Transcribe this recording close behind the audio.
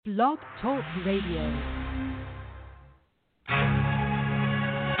Blog Talk Radio.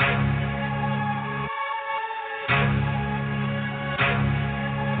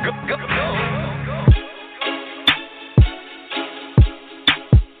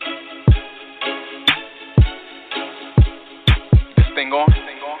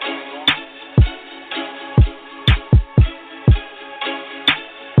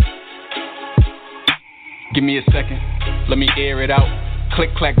 Give me a second, let me air it out.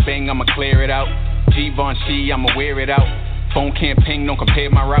 Click, clack, bang, I'ma clear it out. G-Von She, I'ma wear it out. Phone can't ping, don't compare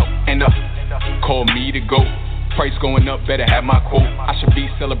my route. And call me the GOAT. Price going up, better have my quote. I should be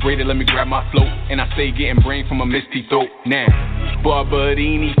celebrated, let me grab my float. And I say getting brain from a misty throat. Now,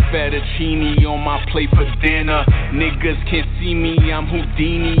 Barberini, fettuccine on my plate for dinner. Niggas can't see me, I'm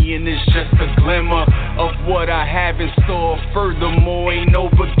Houdini, and it's just a glimmer of what I have in store. Furthermore, ain't no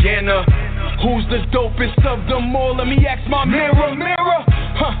beginner. Who's the dopest of them all? Let me ask my mirror, mirror.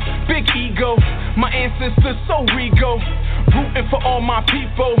 Big ego, my ancestors so regal. Rooting for all my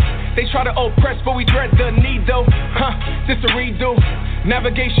people. They try to oppress, but we thread the needle. This a redo.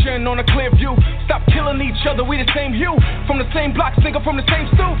 Navigation on a clear view. Stop killing each other, we the same hue. From the same blocks, nigga, from the same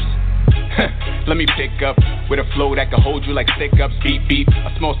stoops. Let me pick up with a flow that can hold you like stick ups. Beep, beep.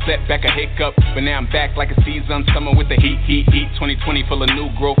 A small setback, a hiccup. But now I'm back like a season summer with the heat, heat, heat. 2020 full of new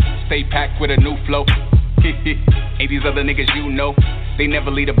growth. Stay packed with a new flow. Ain't these other niggas you know. They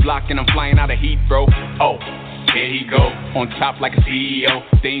never leave a block and I'm flying out of heat, bro. Oh, here he go. On top like a CEO.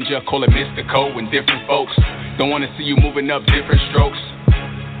 Danger, call it mystical. When different folks don't wanna see you moving up different strokes.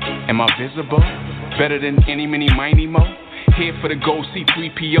 Am I visible? Better than any, mini, miny, mo? Here for the gold,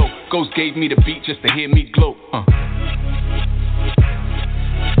 C3PO. Ghost gave me the beat just to hear me gloat.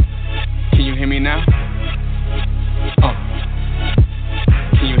 Can you hear me now?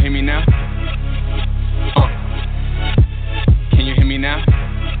 Can you hear me now? Can you hear me now?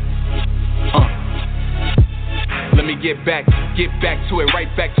 Let me get back to it,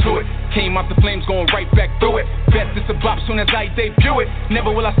 right back to it. Came out the flames, going right back through it. Bet this a bop soon as I debut it. Never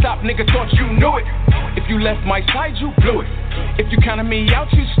will I stop, nigga, thought you knew it. If you left my side, you blew it. If you counted me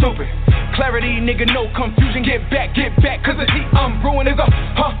out, you stupid. Clarity, nigga, no confusion. Get back, cause the heat I'm brewing is a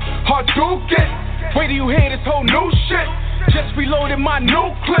hard to get. Wait till you hear this whole new shit. Just reloaded my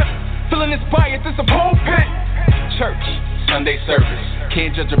new clip. Feeling inspired, this a pulpit. Church, Sunday service.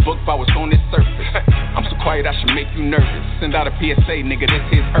 Can't judge a book by what's on its surface. I'm so quiet, I should make you nervous. Send out a PSA, nigga, this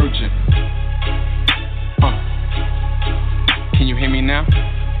is urgent. Can you hear me now?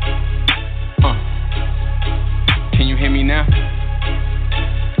 Can you hear me now?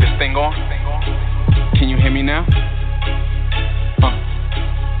 This thing on? Can you hear me now?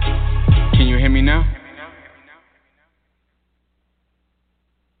 Can you hear me now?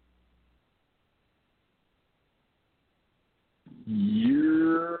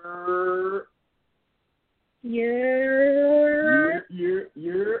 Yeah.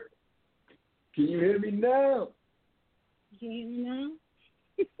 Can you hear me now? Can you hear me now?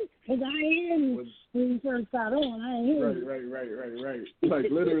 Because I am when you first got on. I ain't hear you. Right.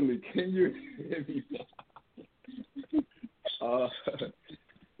 Like literally, can you hear me now?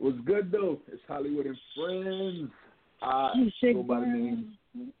 What's good though? It's Hollywood and Friends. I go by the name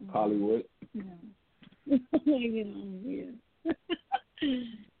Hollywood. Yeah.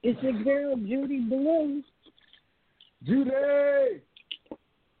 It's your girl Judy Blue. Judy!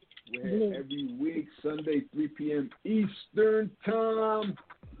 We're here every week, Sunday, 3 p.m. Eastern Time.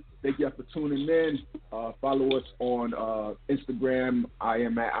 Thank you for tuning in. Follow us on Instagram. I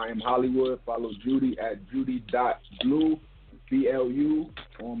am Hollywood. Follow Judy at judy.blue, BLU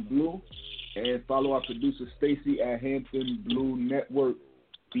on Blue. And follow our producer Stacy at Hampton Blue Network,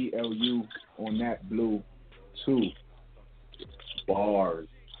 BLU on that Blue too. Bars.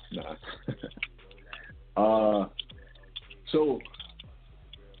 Nah. So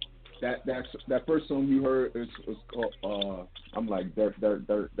that first song you heard was called I'm like dirt.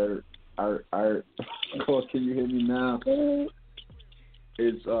 Called Can You Hear Me Now?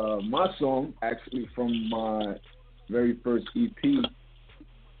 It's my song actually from my very first EP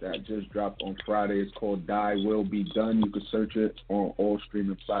that just dropped on Friday. It's called Die Will Be Done. You can search it on all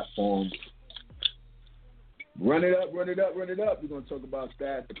streaming platforms. Run it up. We're gonna talk about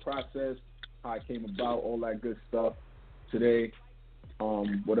that, the process, how it came about, all that good stuff today.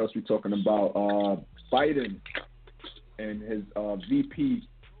 What else we talking about? Biden and his VP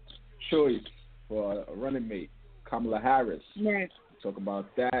choice for a running mate, Kamala Harris. Right. Talk about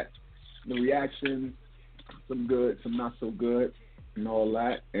that. The reaction, some good, some not so good, and all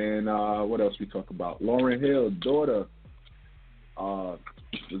that. And what else we talk about? Lauryn Hill's daughter was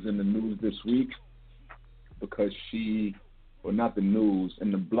in the news this week because she or not the news,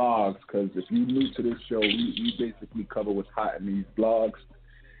 in the blogs, because if you're new to this show, we basically cover what's hot in these blogs.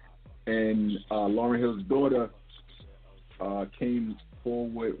 And Lauryn Hill's daughter came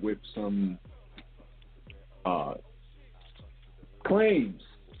forward with some claims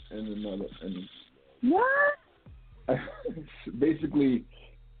and What? basically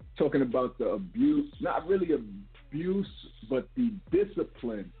talking about the abuse, not really abuse, but the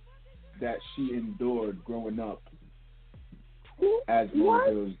discipline that she endured growing up as Lauryn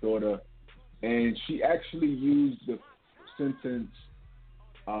Hill's daughter. And she actually used the sentence,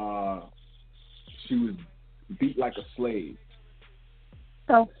 she was beat like a slave.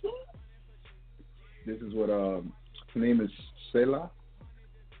 So This is what her name is, Selah.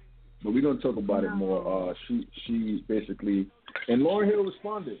 But we're gonna talk about it more. She basically, and Lauryn Hill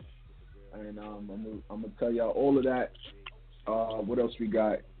responded, and I'm gonna tell y'all all of that. What else we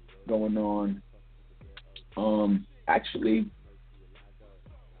got going on? Actually,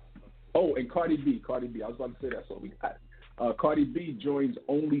 and Cardi B. I was about to say that's what we got. Cardi B joins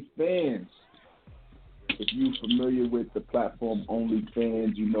OnlyFans. If you're familiar with the platform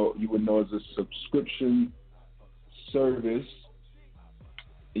OnlyFans, you would know it's a subscription service.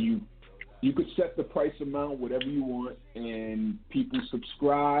 You could set the price amount, whatever you want, and people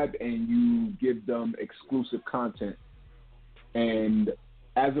subscribe, and you give them exclusive content. And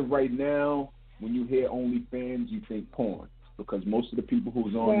as of right now, when you hear OnlyFans, you think porn, because most of the people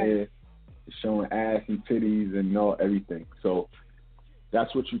who's on there is showing ass and titties and everything. So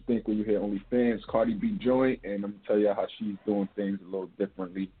that's what you think when you hear OnlyFans. Cardi B joined, and I'm going to tell you how she's doing things a little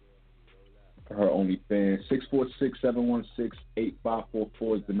differently for her OnlyFans.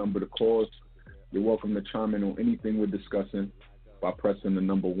 646-716-8544 is the number to call. You're welcome to chime in on anything we're discussing by pressing the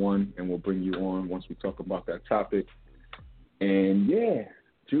number 1, and we'll bring you on once we talk about that topic. And, yeah,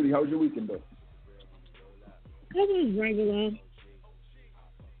 Judy, how was your weekend, though? It was regular.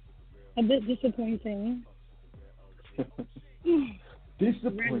 A bit disappointing.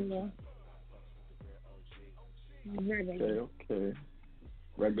 Disappointing. Regular. Okay.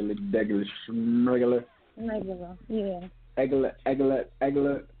 Regular, yeah. Eggle.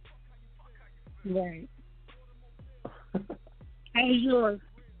 Right. How was yours?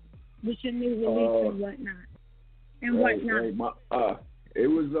 With your new release and whatnot? It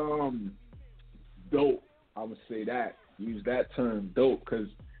was dope. I would say that. Use that term, dope, because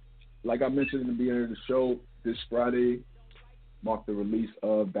like I mentioned in the beginning of the show, this Friday marked the release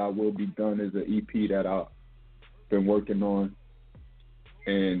of That Will Be Done, is an EP that I've been working on.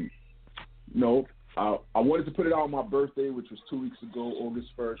 And I wanted to put it out on my birthday, which was 2 weeks ago,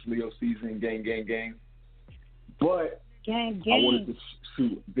 August 1st, Leo season, gang. But gang. I wanted to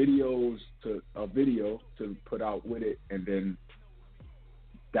shoot a video to put out with it, and then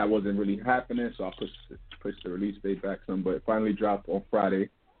that wasn't really happening, so I pushed the release date back some, but it finally dropped on Friday,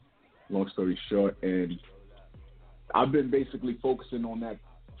 long story short, and I've been basically focusing on that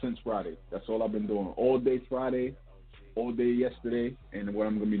since Friday. That's all I've been doing. All day Friday, all day yesterday, and what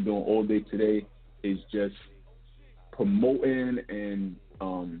I'm going to be doing all day today is just promoting and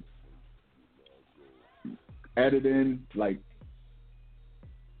editing, like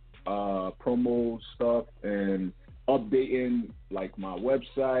promo stuff, and updating like my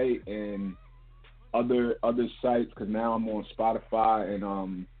website and other sites, because now I'm on Spotify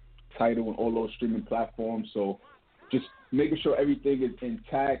and Tidal and all those streaming platforms. So just making sure everything is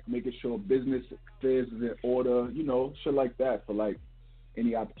intact, making sure business affairs is in order, shit like that, for like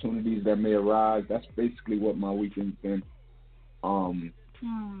any opportunities that may arise. That's basically what my weekend's been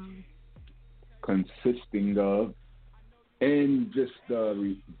consisting of. And just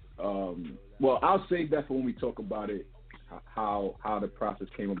I'll save that for when we talk about it, how the process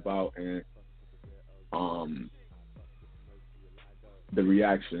came about, and the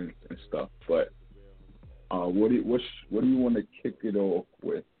reaction and stuff. But what do you want to kick it off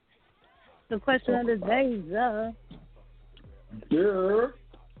with? The question of the day, So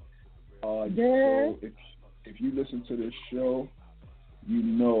if you listen to this show, you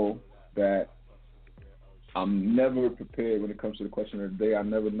know that I'm never prepared when it comes to the question of the day. I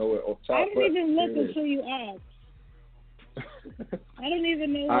never know it off top. I don't even look until you ask. I don't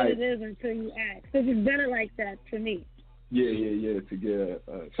even know what it is until you ask. Because it's better like that to me. Yeah. To get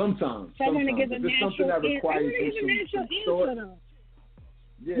sometimes. So I want to give a natural answer. I want to give a natural answer, though.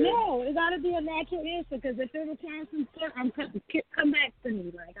 Yeah. No, it got to be a natural answer, because if it requires some thought, come back to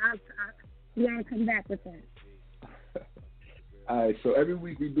me. Like, you got to come back with that. All right, so every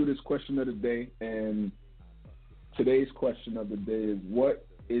week we do this question of the day, and today's question of the day is, what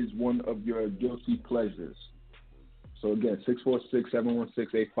is one of your guilty pleasures? So again,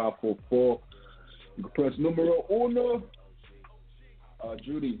 646-716-8544. You can press numero uno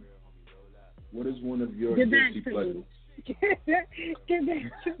Judy, what is one of your Get back guilty to pleasures? me. Get back to me.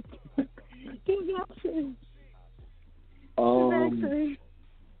 Get back to me.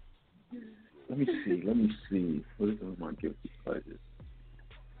 Let me see. What is one of my guilty pleasures?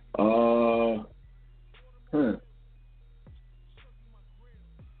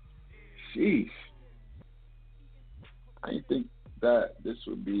 Sheesh. I didn't think that this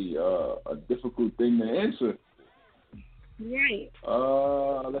would be a difficult thing to answer. Right.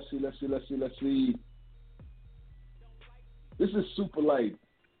 Let's see. This is super like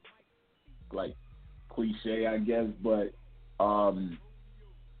cliche, I guess, but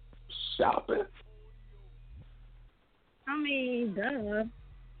shopping. I mean, duh.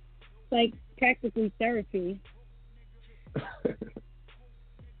 Like practically therapy.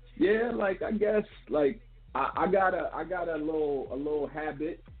 Yeah, like I guess like I got a little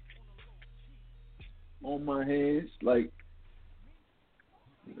habit on my hands, like,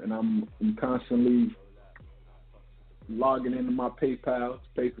 and I'm constantly logging into my PayPal to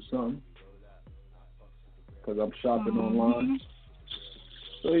pay for something because I'm shopping online.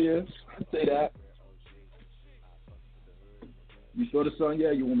 So yeah, I'd say that. You saw the sun?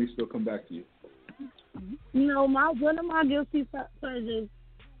 Yeah, you want me to still come back to you? No, one of my guilty pleasures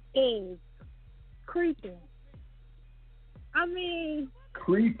is creeping. I mean,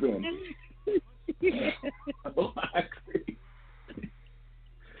 creeping. Yeah. Oh, I creep.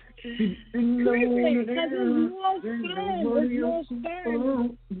 Creeping, because it's more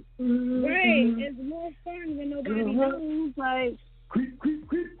fun. Right, it's more fun when nobody knows. Like, creep.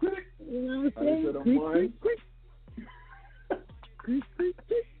 You know what I'm saying? Creep.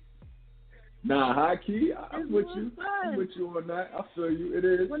 Nah, high key, I'm with you. Fun. I'm with you on that. I feel you. It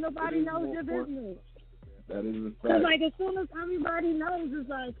is. When nobody knows your business. That is a fact. Because, like, as soon as everybody knows, it's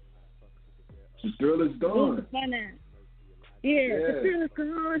like, the thrill is gone. It's fun at. Yeah, the thrill is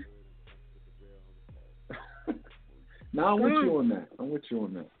gone. Nah, I'm with you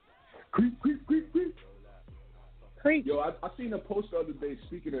on that. Creep. Yo, I seen a post the other day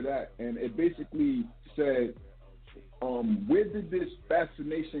speaking of that, and it basically said, where did this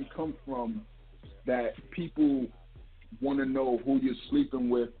fascination come from that people want to know who you're sleeping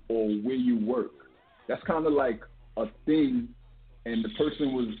with or where you work? That's kind of like a thing, and the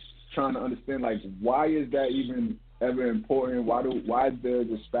person was trying to understand, like, why is that even ever important? Why is there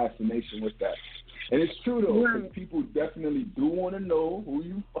this fascination with that? And it's true, though, because people definitely do want to know who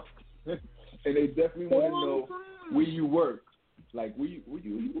you fuck with, and they definitely want to know where you work. Like, where you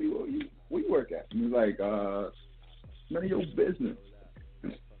work at? And it's like, none of your business.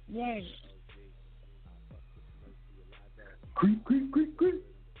 Right. Creep.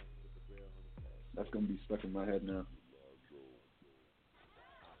 That's going to be stuck in my head now.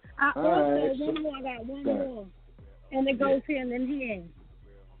 I got one more. And it goes hand in hand.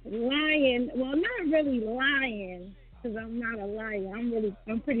 Lying, well, not really lying, because I'm not a liar.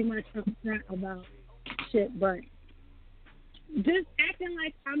 I'm pretty much upfront about shit, but just acting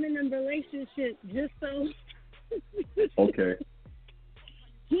like I'm in a relationship just so. Okay.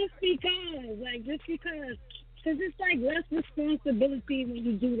 Just because. Because it's like less responsibility when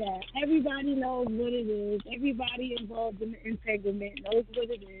you do that. Everybody knows what it is. Everybody involved in the entanglement knows what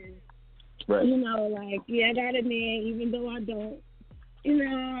it is. Right. You know, like, yeah, I got a man, even though I don't. You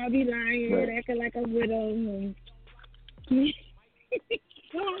know, I'll be lying, acting like I'm with him. And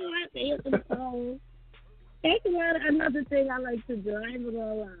oh, I have to hit the phone. That's another thing I like to do. I ain't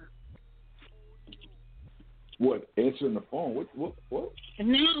gonna lie. What? Answering the phone? What?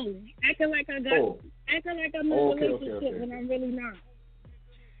 No, acting like I'm in a relationship when I'm really not.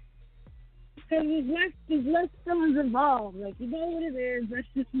 Because there's less feelings involved. Like, you know what it is. Let's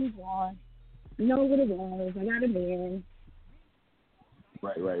just move on. You know what it was. I got a man.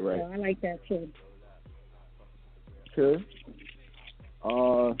 Right. So I like that too. Okay.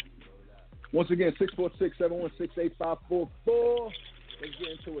 Once again, 646-716-8544. Let's get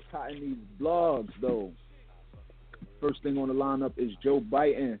into what's hot in these blogs, though. First thing on the lineup is Joe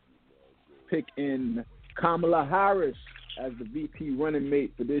Biden picking Kamala Harris as the VP running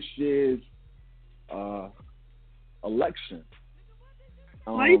mate for this year's election.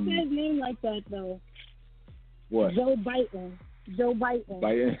 Why do you say his name like that, though? What? Joe Biden.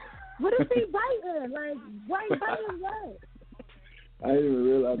 Biden. What is he biting? Like, why Biden what? I didn't even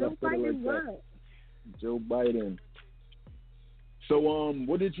realize Joe I said it like what? that. Joe Biden. So,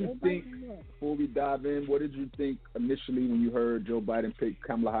 what did you think, before we dive in, what did you think initially when you heard Joe Biden pick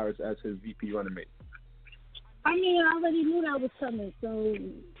Kamala Harris as his VP running mate? I mean, I already knew that was coming, so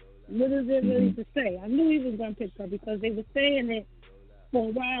what is it really to say? I knew he was going to pick her because they were saying it for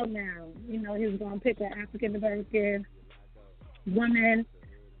a while now. You know, he was going to pick an African-American women,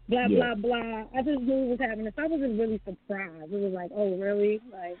 blah, blah, blah. I just knew it was happening. So I wasn't really surprised. It was like, oh, really?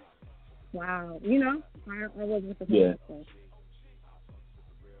 Like, wow. You know, I wasn't surprised.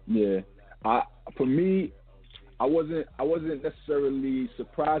 Yeah. For me, I wasn't necessarily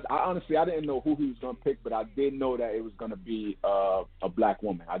surprised. I didn't know who he was gonna pick, but I did know that it was gonna be a black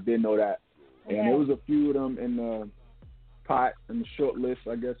woman. I did know that, and there was a few of them in the pot in the short list,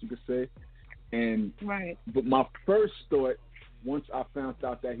 I guess you could say. And but my first thought, once I found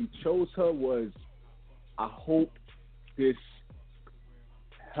out that he chose her, was I hope this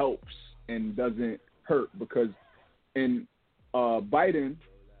helps and doesn't hurt, because in Biden,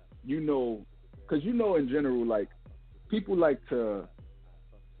 you know, because you know in general, like, people like to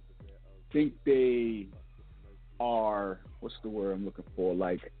think they are, what's the word I'm looking for?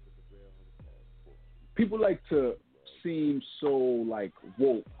 Like, people like to seem so, like,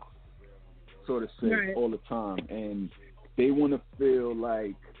 woke, so to say, all the time. And they want to feel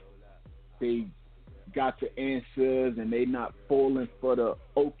like they got the answers and they not falling for the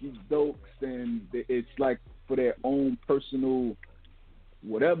okey dokes, and it's like for their own personal,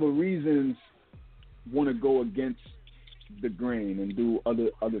 whatever reasons, want to go against the grain and do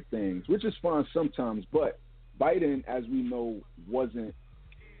other things, which is fine sometimes. But Biden, as we know, wasn't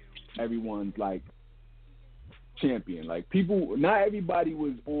everyone's like champion. Like, people, not everybody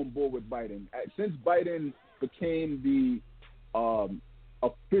was on board with Biden. Since Biden became the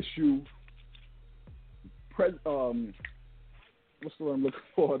official what's the word I'm looking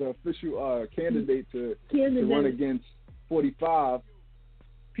for? The official candidate to run against 45.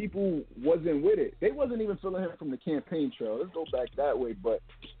 People wasn't with it. They wasn't even feeling him from the campaign trail. Let's go back that way. But,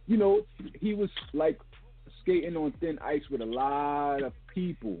 you know, he was like skating on thin ice with a lot of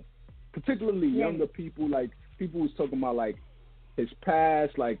people, particularly younger people. Like, people was talking about, like, his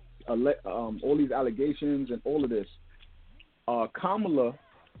past, like, all these allegations and all of this. Kamala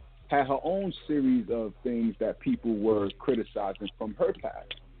had her own series of things that people were criticizing from her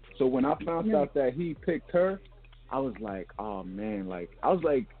past. So when I found out that he picked her, I was like, oh man, like, I was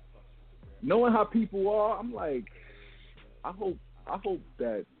like, knowing how people are, I'm like, I hope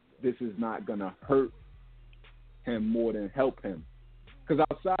that this is not gonna hurt him more than help him. Because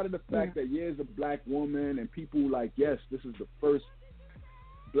outside of the fact that is a black woman, and people like, yes, this is the first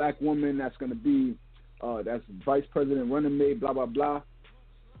black woman that's gonna be that's vice president running mate, blah blah blah.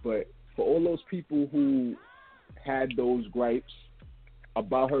 But for all those people who had those gripes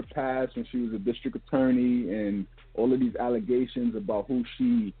about her past when she was a district attorney, and all of these allegations about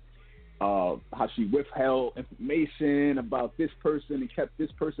how she withheld information about this person and kept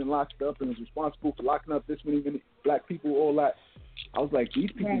this person locked up and was responsible for locking up this many black people, all that. I was like,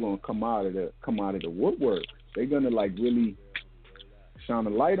 these people gonna come out of the woodwork. They're gonna like really shine a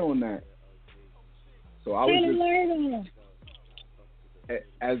light on that. So I was just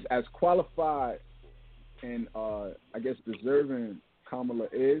as qualified and I guess deserving Kamala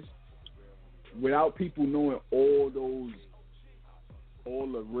is, without people knowing all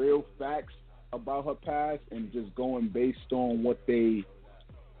the real facts about her past and just going based on what they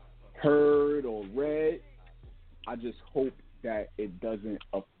heard or read, I just hope that it doesn't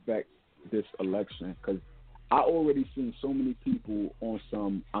affect this election, because I already seen so many people on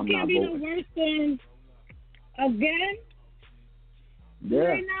some I'm not voting. Can't be no worse than again. Do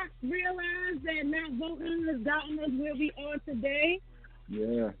they not realize that not voting has gotten us where we are today?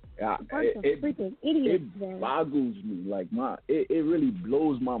 Yeah, it boggles me. Like, it really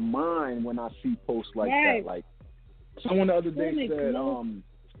blows my mind when I see posts like that. Like, someone the other day said,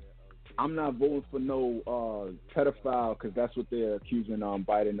 I'm not voting for no pedophile, because that's what they're accusing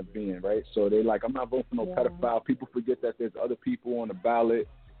Biden of being, right? So they're like, I'm not voting for no pedophile. People forget that there's other people on the ballot.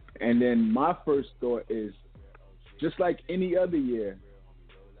 And then my first thought is, just like any other year,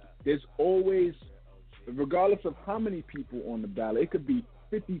 there's always, regardless of how many people on the ballot, it could be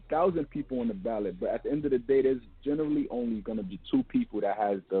 50,000 people on the ballot, but at the end of the day, there's generally only going to be 2 people that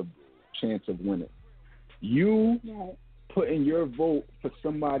has the chance of winning. You putting your vote for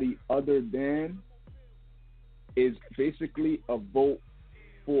somebody other than is basically a vote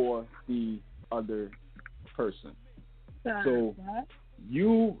for the other person. So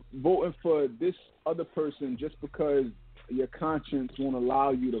you voting for this other person just because your conscience won't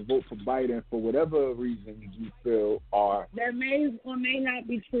allow you to vote for Biden for whatever reasons you feel are. That may or may not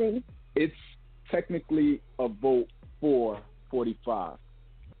be true. It's technically a vote for 45.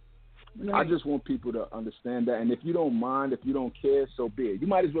 Right. I just want people to understand that. And if you don't mind, if you don't care, so be it. You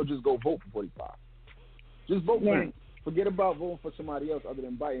might as well just go vote for 45. Just vote for him. Forget about voting for somebody else other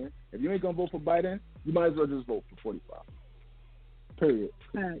than Biden. If you ain't going to vote for Biden, you might as well just vote for 45. Period.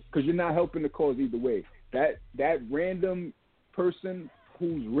 Because you're not helping the cause either way. That random person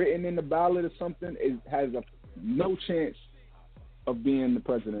who's written in the ballot or something has no chance of being the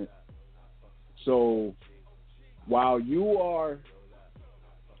president. So while you are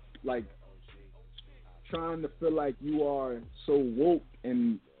like trying to feel like you are so woke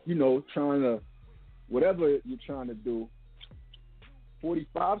and, you know, trying to whatever you're trying to do,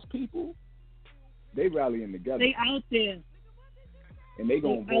 45's people, they rallying together. They out there. And they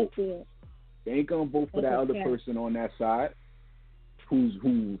gonna vote. They ain't gonna vote for that other person on that side. Who's they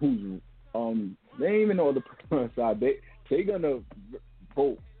ain't even on the person on that side. They gonna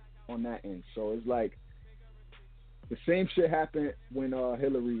vote on that end. So it's like the same shit happened when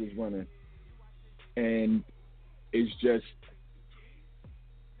Hillary was running, and it's just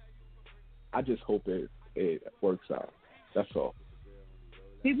I just hope it works out. That's all.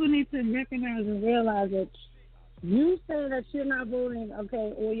 People need to recognize and realize that you say that you're not voting,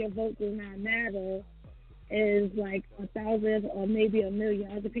 okay, or your vote does not matter, is like 1,000 or maybe 1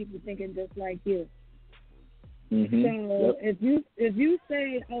 million other people thinking just like you. Mm-hmm. So if you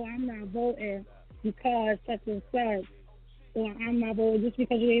say, oh, I'm not voting because such and such, or I'm not voting just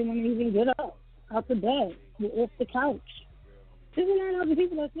because you didn't want to even get up out the bed, you're off the couch. There's a lot of other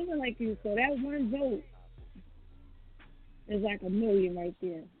people that's thinking like you, so that one vote is like 1 million right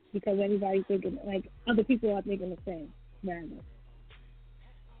there because everybody's thinking, like, other people are thinking the same. Rather.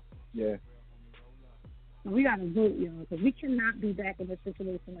 Yeah. We got to vote, y'all, because we cannot be back in a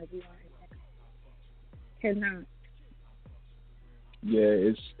situation like we are in now. Cannot.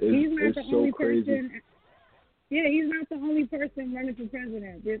 Yeah, it's so crazy. Yeah, he's not the only person running for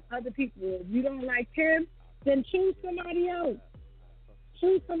president. There's other people. If you don't like him, then choose somebody else.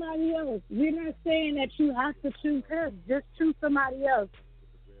 Choose somebody else. We're not saying that you have to choose him. Just choose somebody else.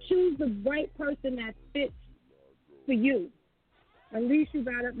 Choose the right person that fits for you. At least you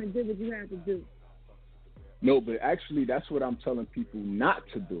got up and did what you had to do. No, but actually, that's what I'm telling people not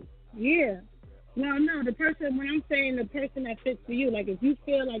to do. Yeah. No, the person, when I'm saying the person that fits for you, like if you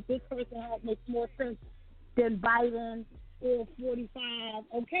feel like this person makes more sense than Biden or 45,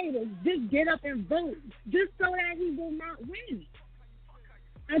 okay, then just get up and vote. Just so that he will not win.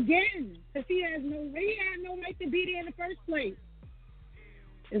 Again, because he had no right to be there in the first place.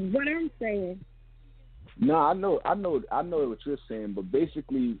 Is what I'm saying. No, I know what you're saying, but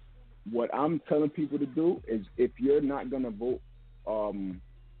basically, what I'm telling people to do is, if you're not gonna vote,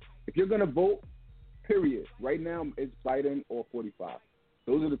 if you're gonna vote, period. Right now, it's Biden or 45.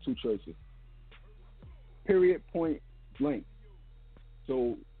 Those are the two choices. Period. Point blank.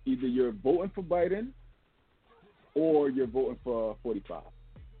 So either you're voting for Biden or you're voting for 45.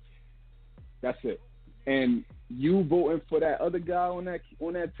 That's it. And you voting for that other guy on that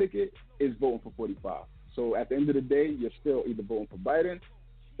ticket is voting for 45. So at the end of the day, you're still either voting for Biden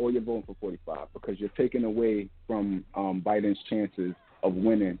or you're voting for 45 because you're taking away from Biden's chances of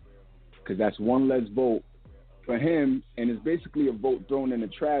winning, because that's one less vote for him, and it's basically a vote thrown in the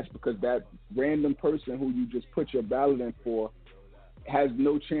trash because that random person who you just put your ballot in for has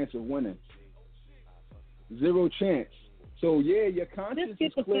no chance of winning. Zero chance. So, yeah, your conscience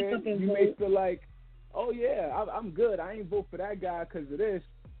is clear. You may feel like, oh, yeah, I'm good. I ain't vote for that guy because of this.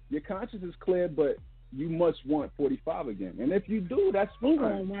 Your conscience is clear, but you must want 45 again. And if you do, that's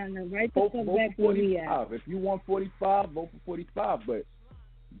fine. Vote for 45. If you want 45, vote for 45. But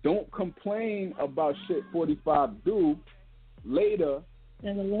don't complain about shit 45 do later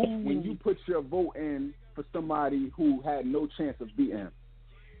when you put your vote in for somebody who had no chance of beating him.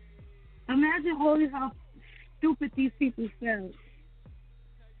 Imagine always how stupid these people felt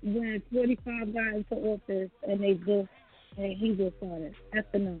when 45 got into office and he just started. That's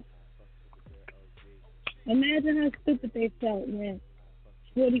enough. Imagine how stupid they felt when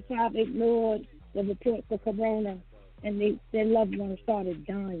 45 ignored the report for Corona and their loved ones started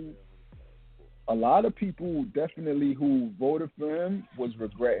dying. A lot of people definitely who voted for him was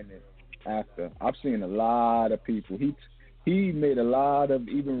regretting it after. I've seen a lot of people. He made a lot of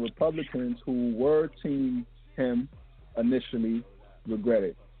even Republicans who were team him initially regret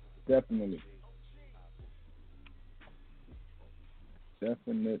it. Definitely.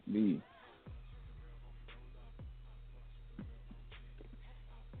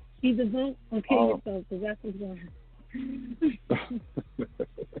 Either vote or kill yourself, because that's what's going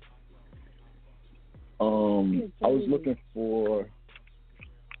on. I was looking for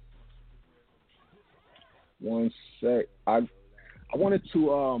one sec. I wanted to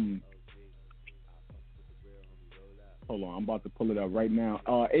hold on, I'm about to pull it up right now.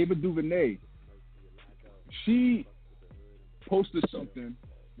 Ava DuVernay, she posted something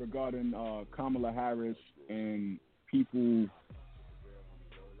regarding Kamala Harris and people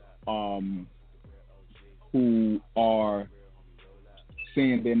who are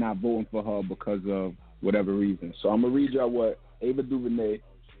saying they're not voting for her because of whatever reason. So I'm going to read y'all what Ava DuVernay,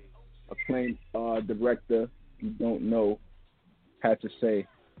 acclaimed director, you don't know, had to say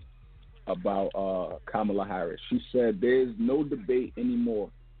about Kamala Harris. She said, "There's no debate anymore.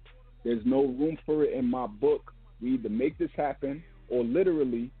 There's no room for it in my book. We either make this happen or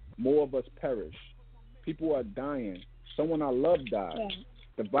literally more of us perish. People are dying. Someone I love died.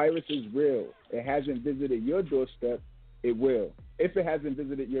 The virus is real. It hasn't visited your doorstep. It will. If it hasn't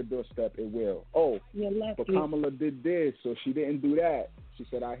visited your doorstep, it will. Oh, but Kamala did this, so she didn't do that." She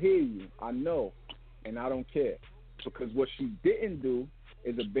said, "I hear you. I know. And I don't care." Because what she didn't do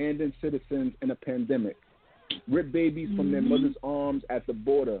is abandon citizens in a pandemic, rip babies from their mother's arms at the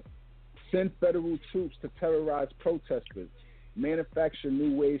border, send federal troops to terrorize protesters, manufacture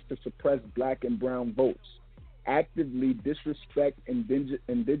new ways to suppress black and brown votes, actively disrespect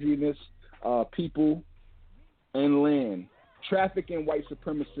indigenous people and land, traffic in white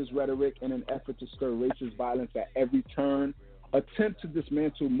supremacist rhetoric in an effort to stir racist violence at every turn, attempt to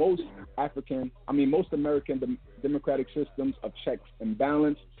dismantle most American democratic systems of checks and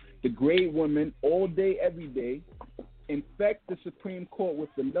balance, degrade women all day, every day, infect the Supreme Court with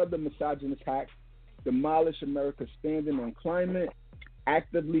another misogynist hack, demolish America's standing on climate,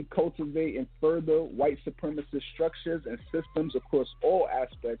 actively cultivate and further white supremacist structures and systems across all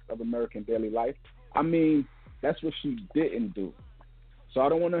aspects of American daily life. I mean, that's what she didn't do. So I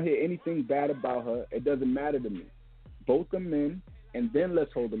don't want to hear anything bad about her. It doesn't matter to me. Vote them in, and then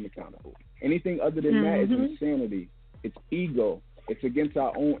let's hold them accountable. Anything other than that is insanity. It's ego. It's against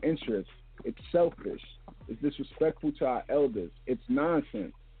our own interests. It's selfish. It's disrespectful to our elders. It's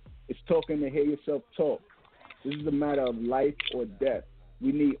nonsense. It's talking to hear yourself talk. This is a matter of life or death.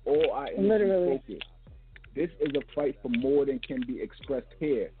 We need all our energy focused. This is a fight for more than can be expressed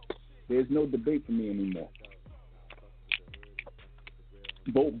here. There's no debate for me anymore.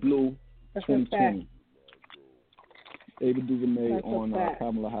 Vote blue 2020. Ava DuVernay on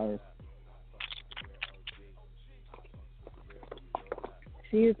Kamala Harris.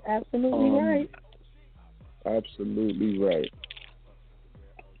 She is absolutely right. Absolutely right.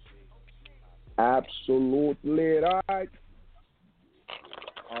 Absolutely right.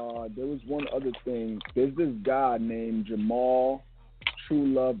 There was one other thing. There's this guy named Jamal True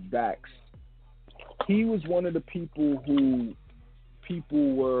Love Dax. He was one of the people who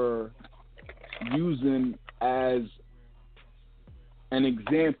people were using as an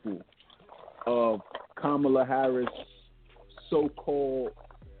example of Kamala Harris' so-called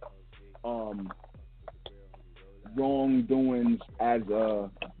wrongdoings as a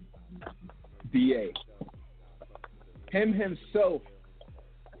DA. Him himself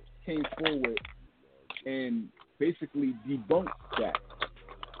came forward and basically debunked that.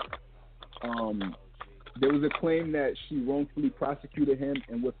 There was a claim that she wrongfully prosecuted him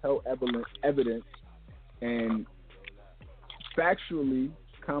and withheld evidence, and factually,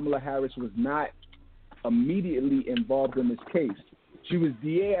 Kamala Harris was not immediately involved in this case. She was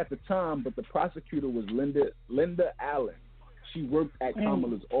DA at the time, but the prosecutor was Linda Allen. She worked at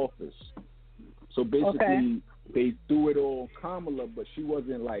Kamala's office. So basically, they threw it all on Kamala, but she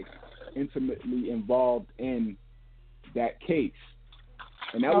wasn't like intimately involved in that case.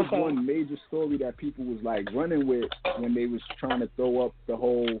 And that was one major story that people was like running with when they was trying to throw up the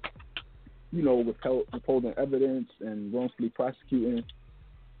whole, withholding evidence and wrongfully prosecuting.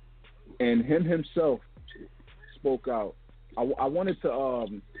 And him himself spoke out. I wanted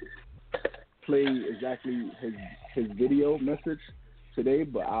to play exactly his video message today,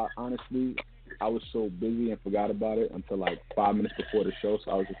 but I was so busy and forgot about it until like 5 minutes before the show,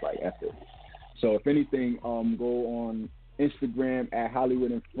 so I was just like, F it. So if anything, go on Instagram at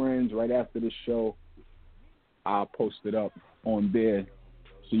Hollywood and Friends right after the show. I'll post it up on there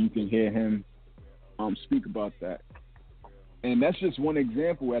so you can hear him speak about that. And that's just one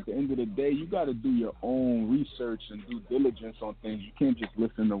example. At the end of the day, you got to do your own research and due diligence on things. You can't just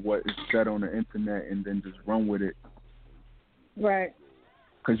listen to what is said on the internet and then just run with it. Right.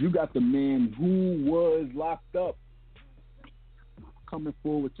 Because you got the man who was locked up coming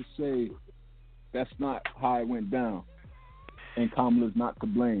forward to say that's not how it went down and Kamala's not to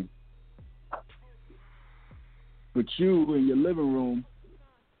blame. But you in your living room,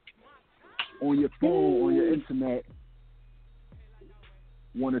 on your phone, on your internet,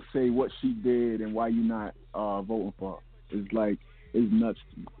 want to say what she did and why you're not voting for her. It's nuts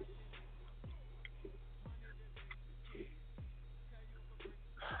to me.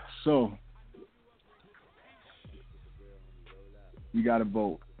 So, you got to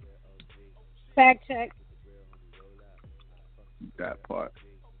vote. Fact check. That part.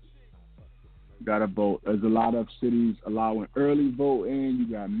 Gotta vote. There's a lot of cities allowing early voting.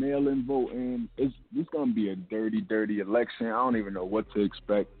 You got mail-in voting. It's gonna be a dirty, dirty election. I don't even know what to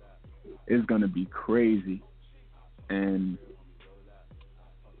expect. It's gonna be crazy, and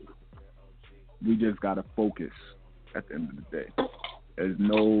we just gotta focus. At the end of the day, there's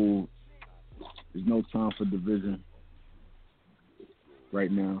no time for division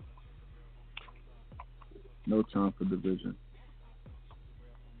right now. No time for division.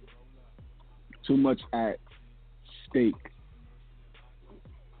 Too much at stake.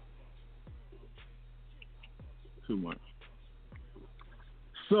 Too much.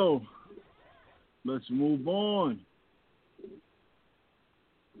 So, let's move on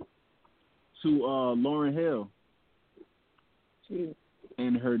to Lauryn Hill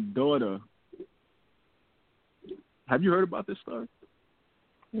and her daughter. Have you heard about this story?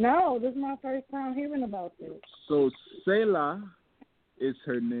 No, this is my first time hearing about this. So, Selah is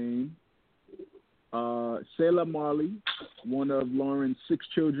her name. Selah Marley, one of Lauryn's 6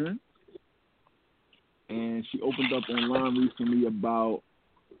 children, and she opened up online recently about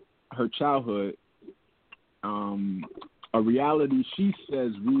her childhood. A reality she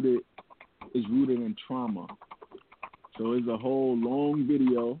says is rooted in trauma. So it's a whole long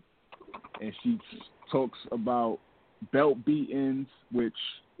video, and she talks about belt beatings, which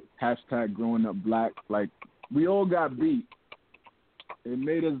hashtag growing up black. Like, we all got beat. It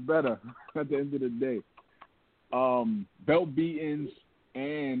made us better at the end of the day. Belt beatings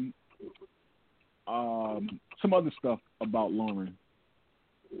and some other stuff about Lauryn.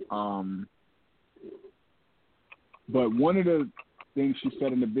 But one of the things she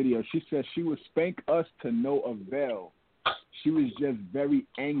said in the video, she said she would spank us to no avail. She was just very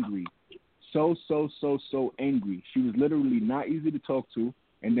angry. So angry. She was literally not easy to talk to,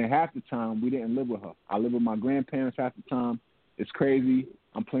 and then half the time we didn't live with her. I live with my grandparents half the time. It's crazy.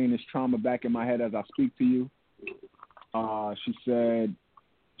 I'm playing this trauma back in my head as I speak to you. She said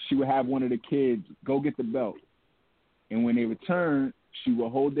she would have one of the kids go get the belt. And when they returned, she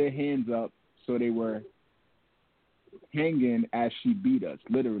would hold their hands up so they were hanging as she beat us,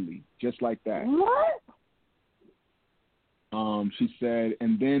 literally, just like that. What? She said,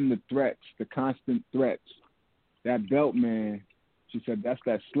 and then the threats, the constant threats. That belt, man, she said, that's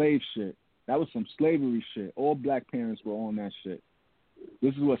that slave shit. That was some slavery shit. All black parents were on that shit.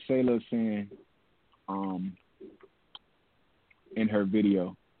 This is what Selah is saying in her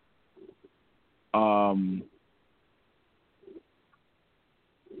video.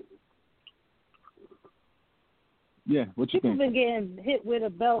 Yeah, what you People think? been getting hit with a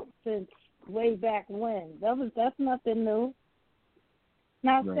belt since way back when. That's nothing new.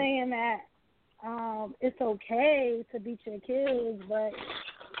 Not Right. saying that it's okay to beat your kids, but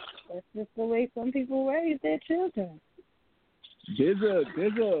that's just the way some people raise their children. There's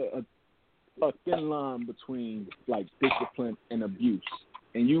a thin line between like discipline and abuse,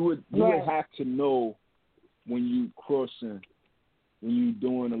 and you would have to know when you crossing, when you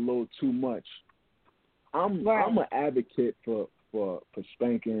doing a little too much. I'm an advocate for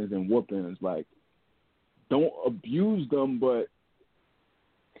spankings and whoopings. Like, don't abuse them, but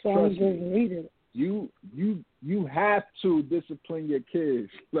trust me, you have to discipline your kids.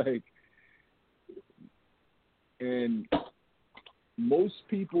 Like, and most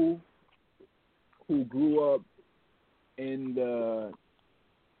people who grew up in the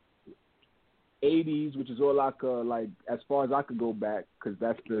 80s, which is all I could, like, as far as I could go back, because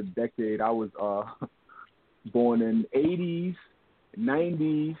that's the decade I was born in, 80s,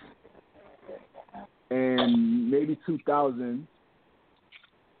 90s, and maybe 2000,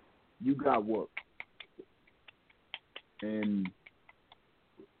 you got whooped. And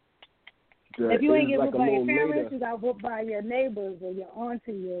if you ain't get whooped by your parents, later, you got whooped by your neighbors or your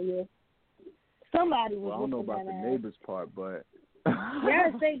auntie or your somebody was. Well, I don't know about the ass. neighbors part, but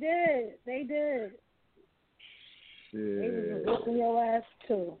yes, they did. They did. Shit. They was whooping your ass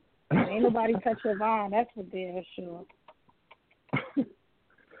too. Ain't nobody touch your vine. That's for damn sure.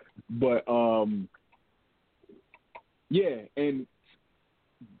 But yeah, and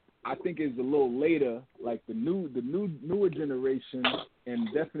I think it's a little later, like the newer generation, and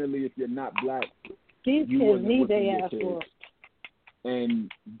definitely if you're not black, these kids need their ass whooped.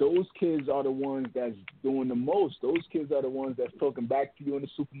 And those kids are the ones that's doing the most. Those kids are the ones that's talking back to you in the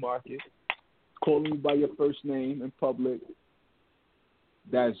supermarket, calling you by your first name in public,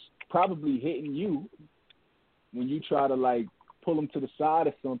 that's probably hitting you when you try to, like, pull them to the side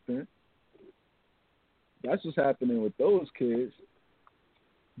or something. That's what's happening with those kids.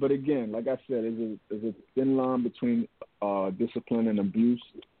 But again, like I said, there's a thin line between discipline and abuse.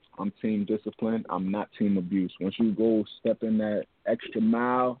 I'm team discipline. I'm not team abuse. Once you go step in that extra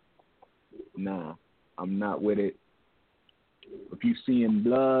mile, Nah, I'm not with it. If you seeing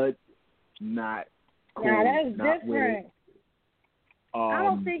blood, not cool. Nah, that's not different. With it. I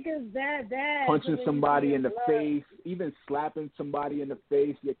don't think it's that bad. Punching somebody in the blood. face, even slapping somebody in the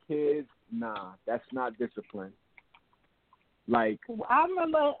face, your kids, nah, that's not discipline. Like, I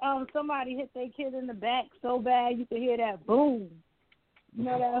remember somebody hit their kid in the back so bad you could hear that boom. You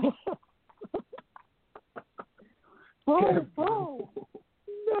know that? boom, boom.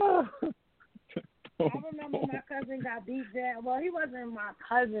 No. I remember my cousin got beat down. Well, he wasn't my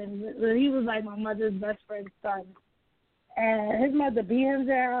cousin. He was like my mother's best friend's son. And his mother beat him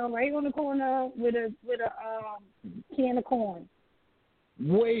down right on the corner with a can of corn.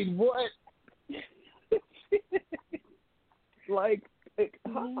 Wait, what? Like,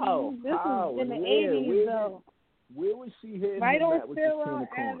 how? This How? was in the Where? 80s, though. Where was she hitting right him on at with the Stillwell can of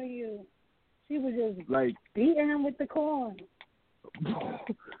corn? Avenue. She was just like beating him with the corn.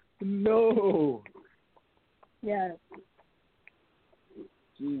 No. Yes.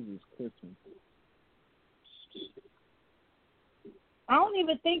 Jesus Christmas. I don't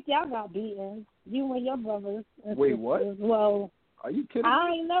even think y'all got beaten. You and your brothers. And Wait, sisters. what? Well, are you kidding?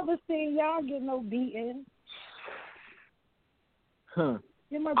 I ain't never seen y'all get no beating. Huh.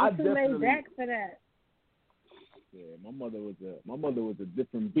 You must be too laid back for that. Yeah, my mother was a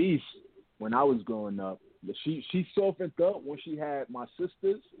different beast when I was growing up. She softened up when she had my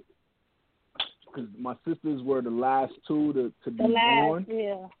sisters, because my sisters were the last two to be born.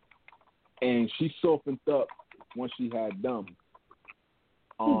 Yeah. And she softened up when she had them.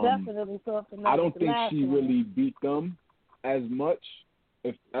 She definitely softened up. I don't think she one. really beat them as much,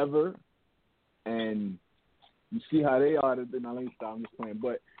 if ever. And you see how they are. Then I let me stop. I'm just playing,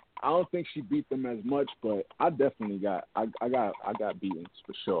 but I don't think she beat them as much. But I definitely got beatings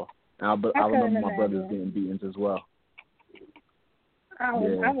for sure. And I remember my brothers getting beatings as well. I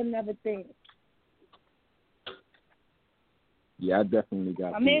would never think. Yeah, I definitely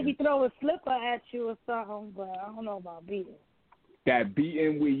got. I maybe throw a slipper at you or something, but I don't know about beating. That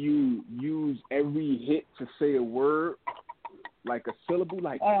beating where you use every hit to say a word, like a syllable,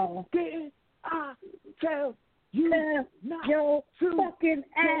 like did I tell you not your to fucking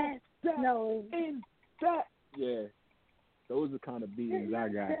ass? No, in that. Yeah, those are the kind of beatings I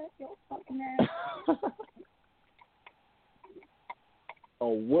got. Your fucking ass.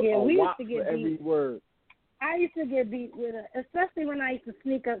 We used to get for every word. I used to get beat with it, especially when I used to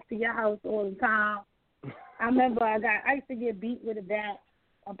sneak up to your house all the time. I remember I used to get beat with a bat,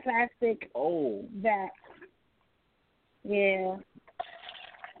 a plastic bat. Yeah.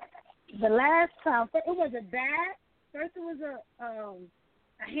 The last time, it was a bat. First it was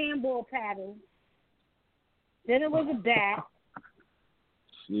a handball paddle. Then it was a bat.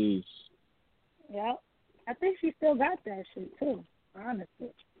 Jeez. Yep. I think she still got that shit too,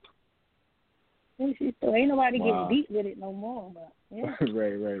 honestly. I think she still ain't nobody getting beat with it no more, but yeah.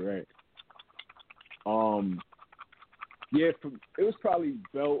 Right. Yeah, it was probably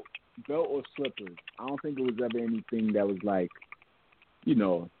belt or slippers. I don't think it was ever anything that was like,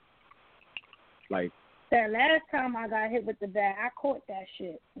 like. That last time I got hit with the bat, I caught that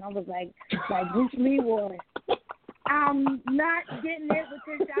shit, and I was like Bruce Lee was. I'm not getting hit with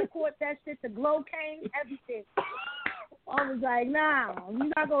this. I caught that shit. The glow came, everything. I was like, nah,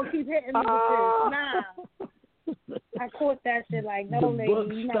 you're not gonna keep hitting me with this. Nah. I caught that shit like, no, lady,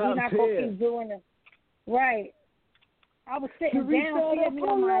 you're not gonna keep doing it. Right. I was sitting down, she had me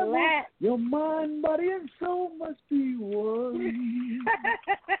on my lap. Your mind, body, and soul must be one.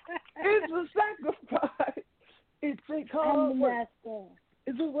 It's a sacrifice. It's a hard work.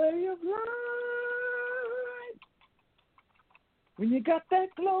 It's a way of life. When you got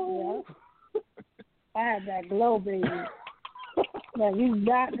that glow. Yeah. I had that glow, baby. Like, you're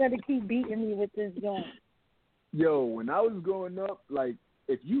not gonna keep beating me with this gun. Yo, when I was growing up, like,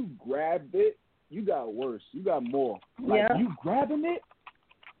 if you grabbed it, you got worse. You got more. Like, you grabbing it,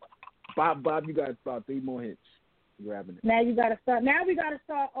 Bob, you got about 3 more hits grabbing it. Now you gotta start. Now we gotta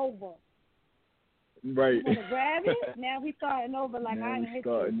start over. Right. You wanna grab it? Now we starting over like now I ain't hit you.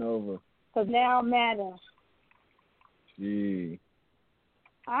 starting over. Because now I'm madder. Gee.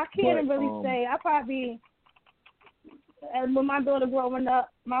 I can't really say. I probably, when my daughter growing up,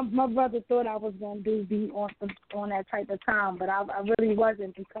 my brother thought I was going to be on that type of time, but I really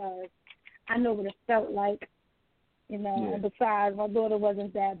wasn't, because I know what it felt like, And besides, my daughter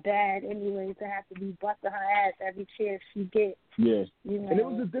wasn't that bad anyway to have to be busting her ass every chance she gets. Yeah. And it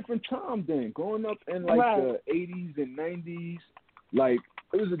was a different time then. Growing up in, the 80s and 90s, it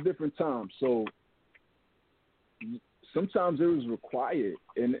was a different time. So sometimes it was required,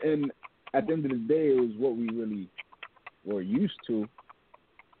 and at the end of the day, it was what we really were used to.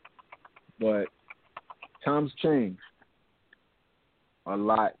 But times change a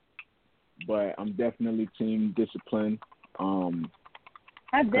lot. But I'm definitely team discipline.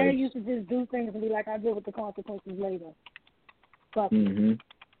 I dare you to just do things and be like, I'll deal with the consequences later. Fuck it.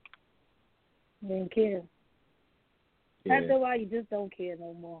 Didn't care. Yeah. After a while, you just don't care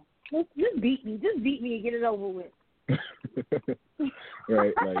no more. Just beat me. Just beat me and get it over with.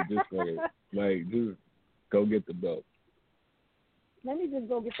 Right, just go get the belt. Let me just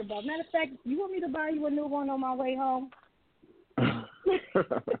go get the belt. Matter of fact, you want me to buy you a new one on my way home?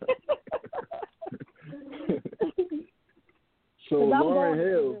 So Lauryn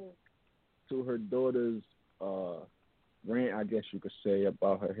Hill, to her daughter's rant, I guess you could say,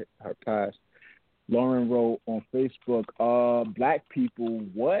 about her past, Lauryn wrote on Facebook, black people,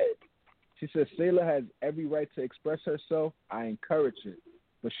 what? She said, Sailor has every right to express herself. I encourage it.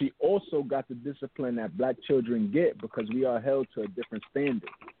 But she also got the discipline that black children get because we are held to a different standard.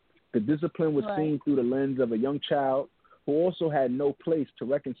 The discipline was seen through the lens of a young child who also had no place to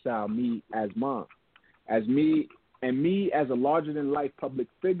reconcile me as mom. As me as a larger-than-life public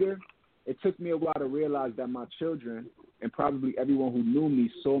figure, it took me a while to realize that my children and probably everyone who knew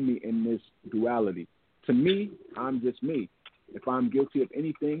me saw me in this duality. To me, I'm just me. If I'm guilty of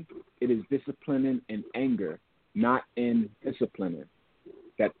anything, it is disciplining and anger, not in disciplining.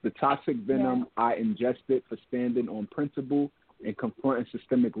 That the toxic venom I ingested for standing on principle and confronting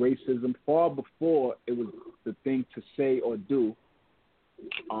systemic racism far before it was the thing to say or do.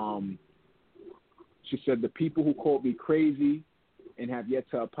 She said the people who called me crazy and have yet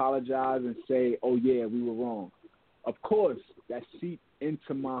to apologize and say, oh, yeah, we were wrong. Of course, that seeped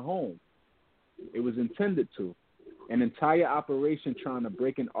into my home. It was intended to. An entire operation trying to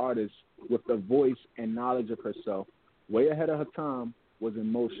break an artist with the voice and knowledge of herself way ahead of her time was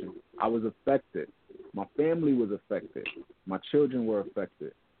in motion. I was affected. My family was affected. My children were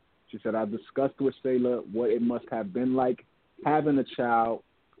affected. She said, I discussed with Sailor what it must have been like having a child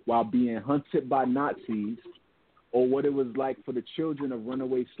while being hunted by Nazis, or what it was like for the children of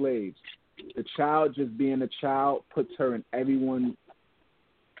runaway slaves. The child just being a child puts her and everyone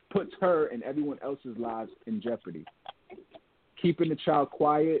else's lives in jeopardy. Keeping the child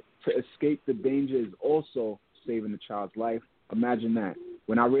quiet to escape the danger is also saving the child's life. Imagine that.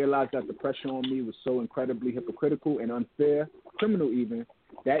 When I realized that the pressure on me was so incredibly hypocritical and unfair, criminal even,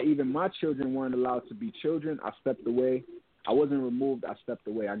 that even my children weren't allowed to be children, I stepped away. I wasn't removed, I stepped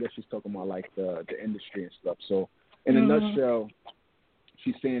away. I guess she's talking about like the industry and stuff. So in a nutshell,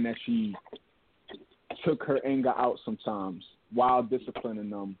 she's saying that she took her anger out sometimes while disciplining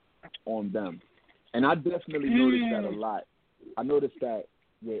them on them. And I definitely noticed that a lot. I noticed that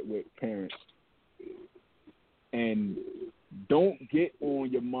with parents. And don't get on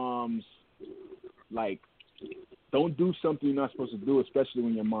your mom's, like, don't do something you're not supposed to do, especially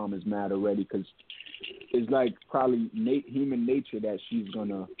when your mom is mad already, because it's like probably human nature that she's going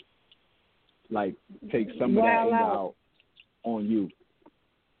to, like, take some of that anger out on you.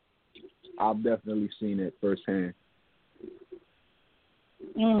 I've definitely seen it firsthand.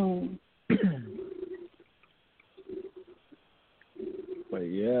 But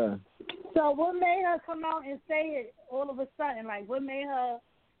yeah. So what made her come out and say it all of a sudden? Like, what made her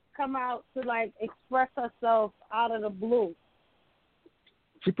come out to, like, express herself out of the blue?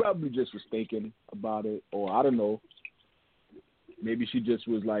 She probably just was thinking about it, or I don't know. Maybe she just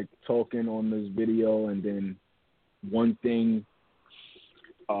was, like, talking on this video, and then one thing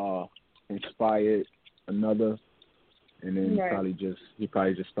inspired another, and then he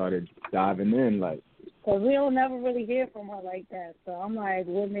probably just started diving in, like. Because we don't never really hear from her like that. So I'm like,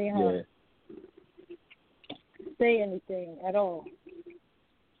 what made her say anything at all?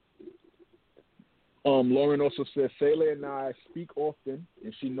 Lauryn also says, Sailor and I speak often,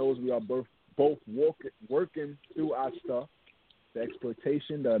 and she knows we are both working through our stuff. The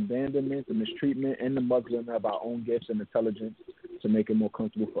exploitation, the abandonment, the mistreatment, and the muzzling of our own gifts and intelligence to make it more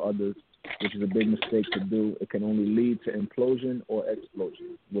comfortable for others, which is a big mistake to do. It can only lead to implosion or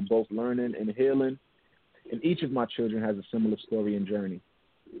explosion. We're both learning and healing, and each of my children has a similar story and journey.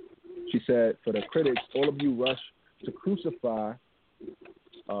 She said, for the critics, all of you rush to crucify.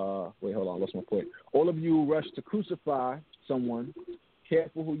 Wait, hold on, I lost my point. All of you rush to crucify someone.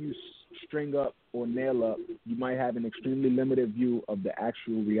 Careful who you string up or nail up. You might have an extremely limited view of the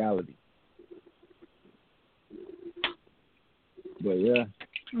actual reality. But yeah.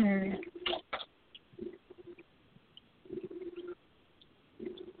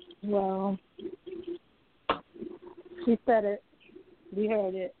 Well, she said it. We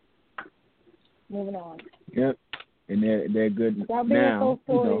heard it. Moving on. Yep. And they're good Stop now.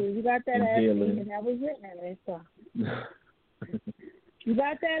 Being so you got that ass healing. and that was it. And stuff. You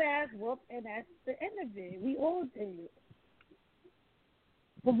got that ass whooped, and that's the end of it. We all did.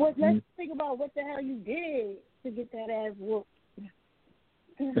 But let's think about what the hell you did to get that ass whooped.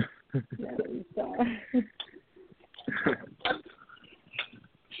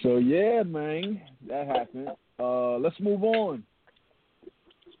 So yeah, man, that happened. Let's move on.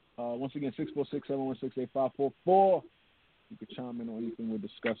 Once again, 646-716-8544. You can chime in on anything we're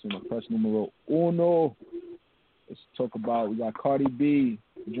discussing. Press numero uno. Let's talk about, we got Cardi B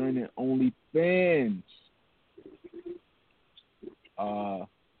joining OnlyFans.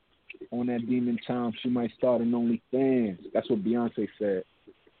 On that demon time, she might start an OnlyFans. That's what Beyonce said.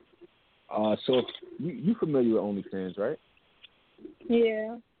 So you familiar with OnlyFans, right?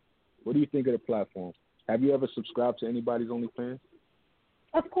 Yeah. What do you think of the platform? Have you ever subscribed to anybody's OnlyFans?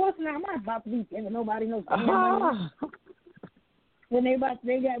 Of course not. I'm not about to be giving nobody no damn money. When they got,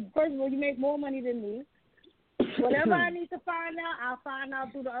 first of all, you make more money than me. Whatever I need to find out, I'll find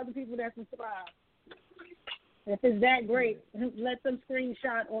out through the other people that subscribe. If it's that great, let them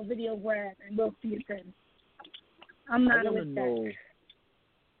screenshot or videograph and we'll see it then. I'm not with that.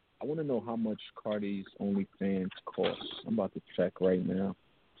 I want to know how much Cardi's OnlyFans costs. I'm about to check right now.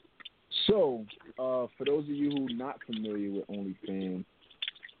 So, for those of you who are not familiar with OnlyFans,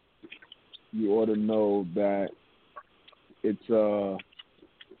 you ought to know that it's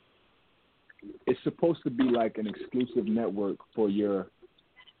supposed to be like an exclusive network for your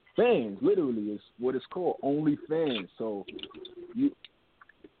fans. Literally, it's what it's called, OnlyFans. So you're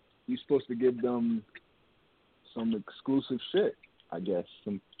supposed to give them some exclusive shit, I guess,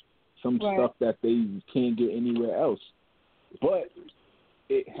 some right. Stuff that they can't get anywhere else. But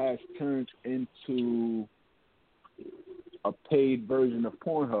it has turned into a paid version of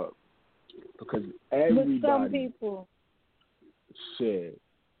Pornhub because everybody. With some people. Shit.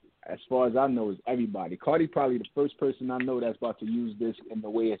 As far as I know, is everybody. Cardi probably the first person I know that's about to use this in the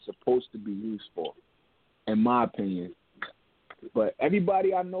way it's supposed to be used for, in my opinion. But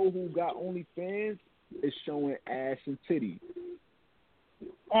everybody I know who got OnlyFans is showing ass and titties.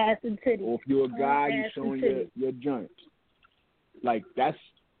 Ass and titties. Or if you're a guy, you're showing your joints. Like, that's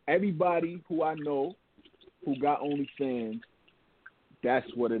everybody who I know who got OnlyFans,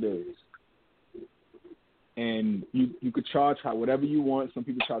 that's what it is. And you could charge whatever you want. Some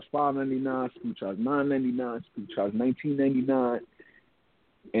people charge $5.99, some people charge $9.99, some people charge $19.99,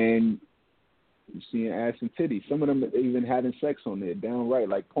 and you're seeing ass and titties. Some of them are even having sex on there, downright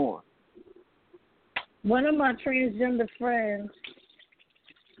like porn. One of my transgender friends,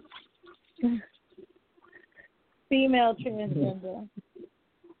 female transgender,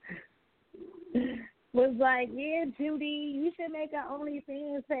 was like, yeah, Judy, you should make an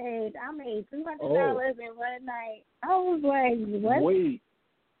OnlyFans page. I made $200 in one night. I was like, what? Wait.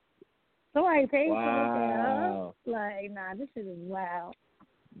 Somebody paid for wow. it. Like, nah, this shit is wild.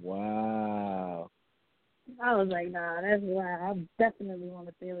 Wow. I was like, nah, that's wild. I definitely want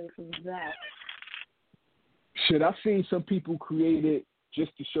to stay away from that. Shit, I've seen some people create it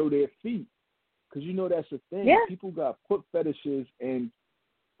just to show their feet. Because you know that's the thing. Yeah. People got foot fetishes, and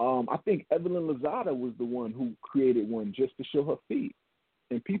I think Evelyn Lozada was the one who created one just to show her feet.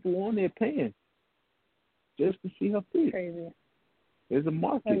 And people on there paying just to see her feet. Crazy. There's a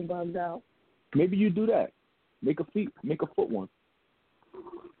market. I'm bugged out. Maybe you do that. Make a foot one.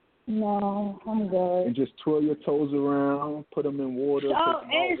 No, I'm good. And just twirl your toes around, put them in water. Oh,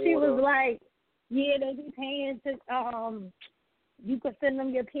 and she was like, yeah, they be paying to, you could send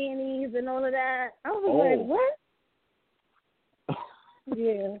them your panties and all of that. I was like, what?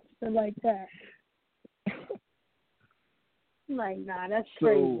 Yeah, so like that. I'm like, nah, that's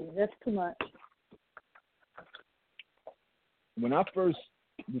crazy. That's too much. When I first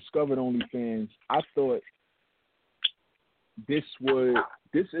discovered OnlyFans, I thought this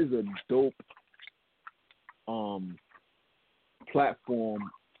is a dope platform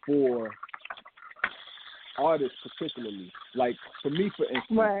for artists particularly. Like, for me, for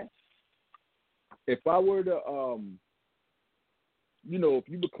instance, right. If I were to, if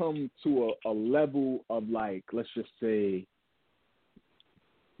you become to a level of, like, let's just say,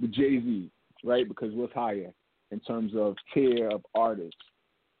 the Jay-Z, right? Because what's higher in terms of tier of artists?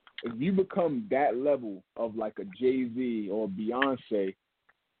 If you become that level of, like, a Jay-Z or Beyonce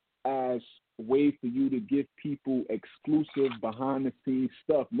as a way for you to give people exclusive behind-the-scenes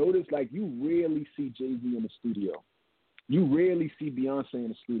stuff, notice, like, you rarely see Jay-Z in the studio. You rarely see Beyonce in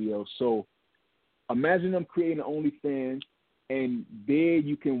the studio. So imagine them creating OnlyFans, and there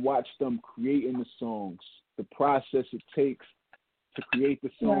you can watch them creating the songs, the process it takes to create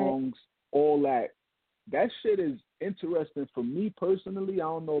the songs, all that. That shit is interesting for me personally. I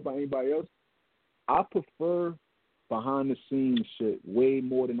don't know about anybody else. I prefer behind the scenes shit way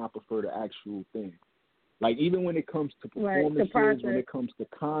more than I prefer the actual thing. Like, even when it comes to performances, when it comes to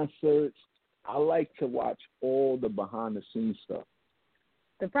concerts, I like to watch all the behind the scenes stuff.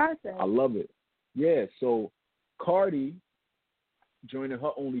 The process. I love it. Yeah, so Cardi joining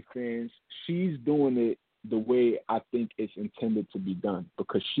her OnlyFans, she's doing it the way I think it's intended to be done,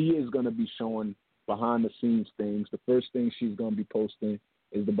 because she is going to be showing behind the scenes things. The first thing she's going to be posting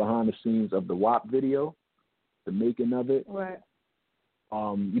is the behind the scenes of the WAP video, the making of it. Right.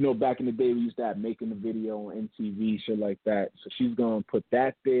 You know, back in the day, we used to have making the video on MTV, shit like that. So she's going to put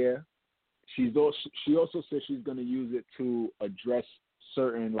that there. She also said she's going to use it to address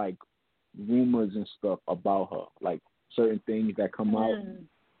certain, like, rumors and stuff about her, like certain things that come out.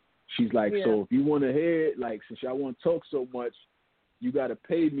 She's like, so if you want to hear it, like, since y'all want to talk so much, you got to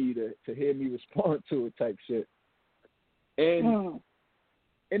pay me to hear me respond to it type shit. And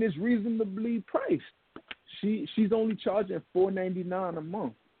it's reasonably priced. She's only charging $4.99 a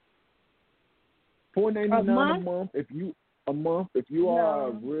month. $4.99 a month. If you are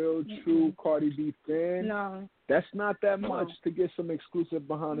a real true Cardi B fan, that's not that much to get some exclusive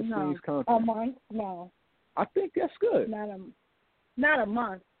behind the scenes content. A month? No. I think that's good. Not a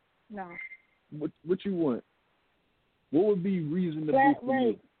month. No. What you want? What would be reasonable for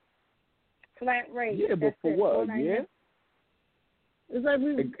you? Flat rate. Yeah, but for what? A year? It's like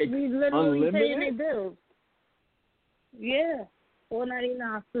we literally paying their bills. Yeah,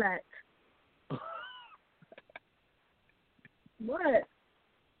 $4.99 flat. What?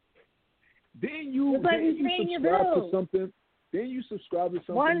 Didn't you subscribe to something? Didn't you subscribe to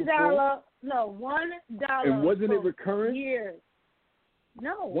something? $1. No, $1. And wasn't it recurring? Years.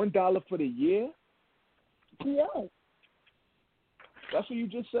 No. $1 for the year? Yes. That's what you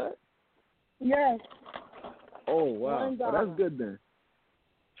just said? Yes. Oh, wow. Well, that's good then.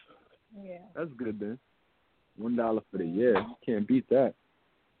 Yeah. That's good then. $1 for the year. You can't beat that.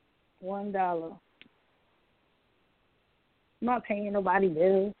 $1. I'm not paying nobody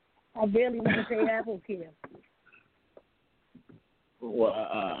bills. I barely want to pay Apple Care.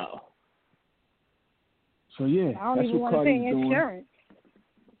 Wow. So, yeah, I don't that's even what want to pay Cardi's doing. insurance.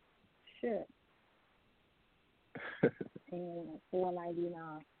 Shit.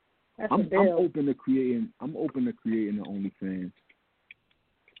 $4.99. That's a bill. I'm open to creating an OnlyFans.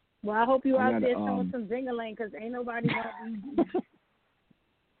 Well, I hope you out there showing some zingaling, because ain't nobody gonna be.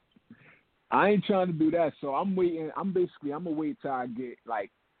 I ain't trying to do that, so I'm waiting. I'm gonna wait till I get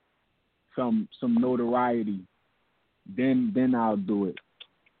like some notoriety. Then I'll do it.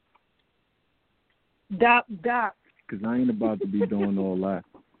 Dop. Because I ain't about to be doing all that.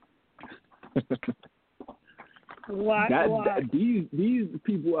 These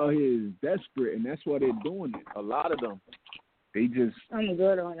people out here is desperate, and that's why they're doing it. A lot of them, they just. I'm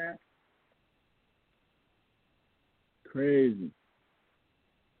good on that. Crazy.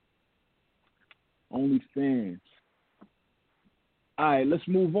 OnlyFans. All right, let's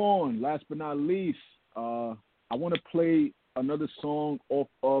move on. Last but not least, I want to play another song off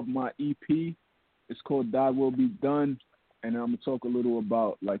of my EP. It's called "Thy Will Be Done," and I'm gonna talk a little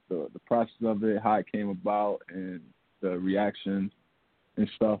about like the process of it, how it came about, and the reaction and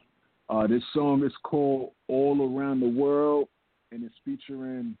stuff. This song is called "All Around the World," and it's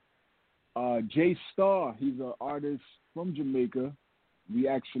featuring J Star. He's an artist from Jamaica. We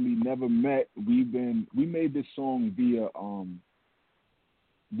actually never met. We made this song via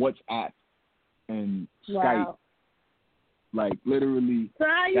WhatsApp and Skype. Like literally, so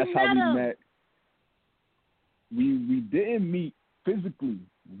that's how we met. We didn't meet physically.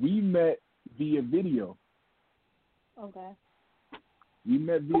 We met via video. Okay. We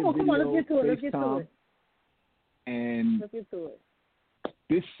met via video. Come on, let's get to it. FaceTime. And let's get to it.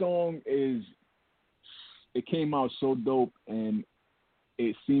 This song it came out so dope, and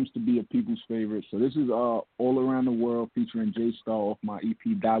it seems to be a people's favorite. So this is All Around the World featuring J Star off my EP,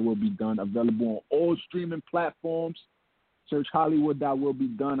 Thy Will Be Done, available on all streaming platforms. Search Hollywood, Thy Will Be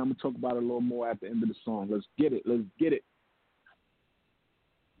Done. I'm going to talk about it a little more at the end of the song. Let's get it.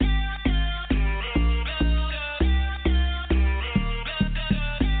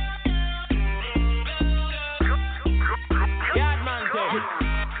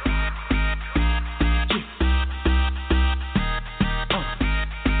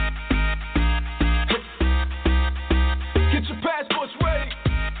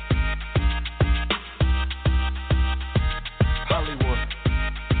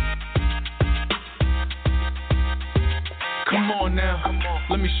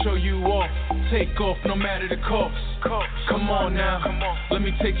 show you off. Take off no matter the cost. Come on now, let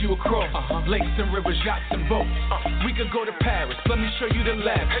me take you across. Lakes and rivers, yachts and boats. We could go to Paris, let me show you the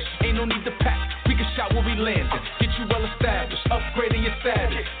lavish. Ain't no need to pack, we can shop where we landed. Get you well established, upgrading your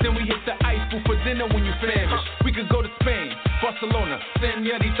status. Then we hit the Eiffel for dinner when you famished. We could go to Spain, Barcelona,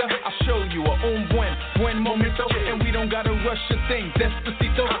 Señorita. I'll show you a buen momento. And we don't gotta rush a thing,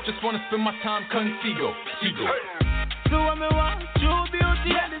 despacito. Just wanna spend my time contigo. Do what me want, true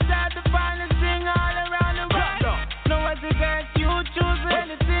beauty, and decide to find this thing all around the world. No hesitate, you choose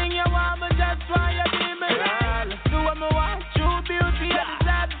anything you want, but that's why you be my girl. Do what me want, true beauty, and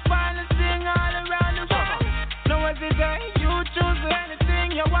decide to find this thing all around the world. No hesitate, you choose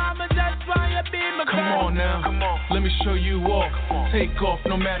anything you want, but that's why you be my girl. Come on now, let me show you off. Take off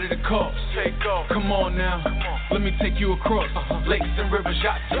no matter the cost. Come on now, let me take you across. Lakes and rivers,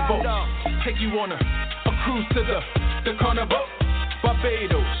 yachts and boats. Take you on a cruise to the Carnival,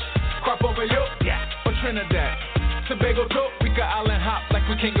 Barbados, Crapovello, or Trinidad, Tobago too. We could island hop like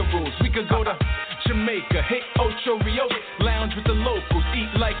we kangaroos. We could go to Jamaica, hit Ocho Rios, lounge with the locals, eat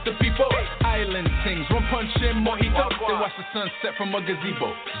like the people. Island things, rum punch and mojito. Then watch the sunset from a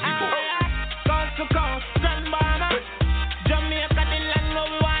gazebo. Coast to coast, sunburner. Jamaica, the land where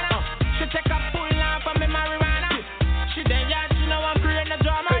we wanna. She take a pull off of me marijuana. She then yacht, she know I'm creating a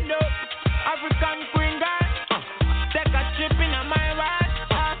drama. African queen girl. Take a trip in a my ride.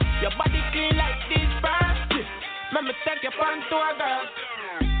 Your body clean like this bird. Let me take your pants to a girl.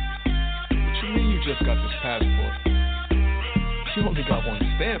 What you mean you just got this passport? You only got one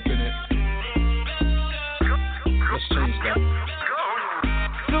stamp in it. Let's change that.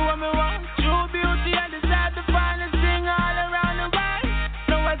 Do what me want, true beauty, and decide to find this thing all around the world.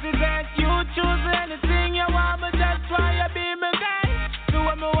 No hesitate, you choose anything you want, but that's why you be my girl. Do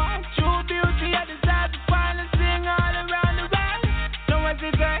what me want, true beauty, and decide to find this thing all around the world. No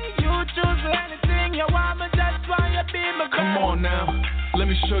hesitate, you choose anything you want, but that's why you be my girl. Come on now, let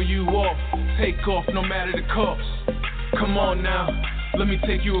me show you off. Take off no matter the cost. Come on now, let me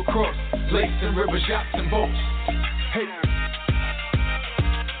take you across. Lakes and rivers, yachts and boats. Hey.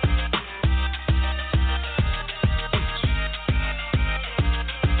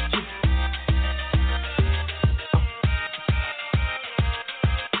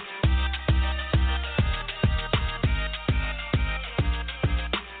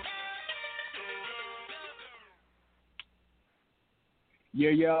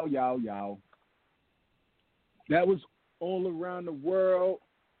 Yo. That was All Around the World.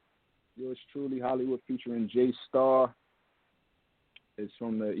 Yours truly, Hollywood, featuring J Star. It's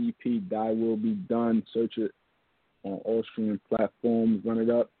from the EP Die Will Be Done. Search it on all streaming platforms. Run it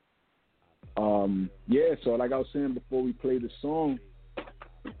up. So like I was saying before we played the song,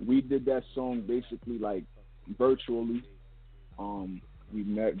 we did that song basically like virtually. We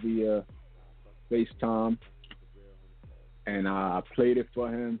met via FaceTime. And I played it for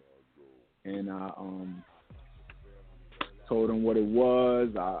him, and I told him what it was.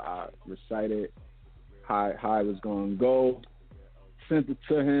 I recited how it was going to go. Sent it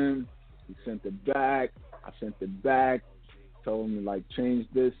to him. He sent it back. I sent it back. Told him to like change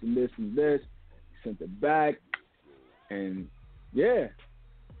this and this and this. He sent it back. And yeah,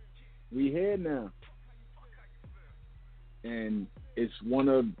 we here now. And it's one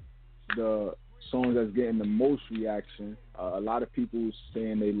of the songs that's getting the most reaction. A lot of people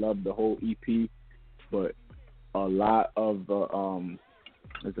saying they love the whole EP, but a lot of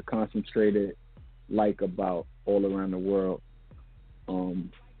there's a concentrated like about All Around the World.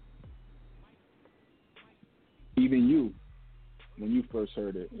 Even you, when you first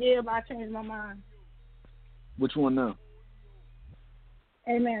heard it. Yeah, but I changed my mind. Which one now?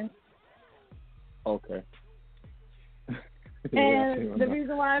 Amen. Okay. And the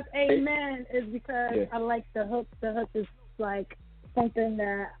reason why it's Amen is because I like the hook. The hook is like something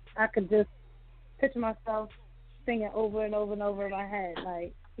that I could just picture myself singing over and over and over in my head.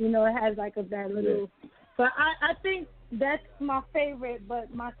 Like, you know, it has like that little. Yeah. But I think that's my favorite.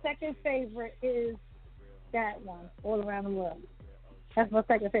 But my second favorite is that one, All Around the World. That's my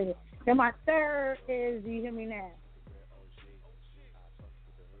second favorite. Then my third is You Hear Me Now.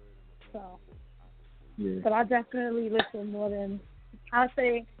 So. Yeah. But I definitely listen more than I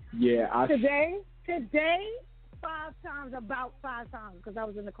say. Yeah, today, 5 times, because I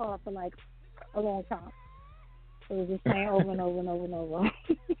was in the car for like a long time. So it was just saying over and over and over and over.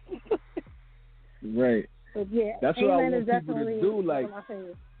 Right. But yeah, that's what I want people to do. Like,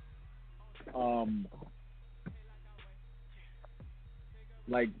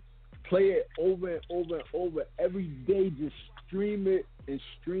 like play it over and over and over every day. Just stream it and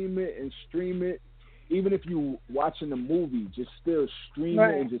stream it and stream it. even if you watching the movie, just still stream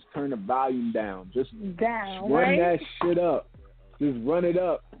it and just turn the volume down. Just run that shit up. Just run it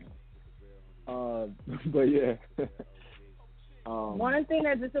up. But yeah. One thing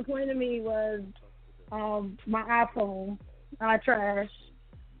that disappointed me was my iPhone. I trash.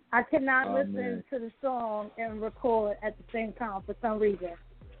 I could not listen to the song and record at the same time for some reason.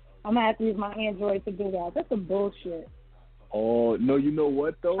 I'm going to have to use my Android to do that. That's some bullshit. Oh, no, you know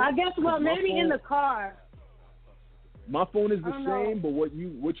what, though? I guess, maybe phone, in the car. My phone is the same, but what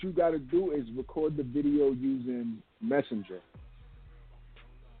you got to do is record the video using Messenger.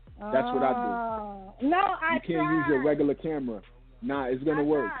 That's what I do. No, You can't use your regular camera. Nah, it's going to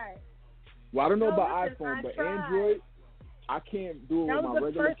work. Well, I don't know about iPhone, but Android, I can't do it with my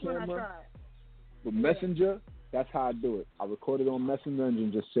regular camera. With Messenger, that's how I do it. I record it on Messenger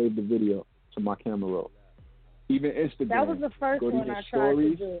and just save the video to my camera roll. Even Instagram. That was the first one I tried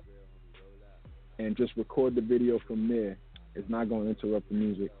to do. And just record the video from there. It's not going to interrupt the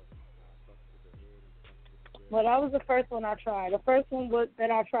music. Well, that was the first one I tried. The first one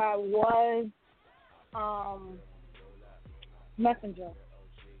that I tried was Messenger.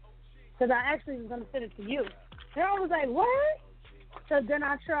 Because I actually was going to send it to you. And I was like, what? So then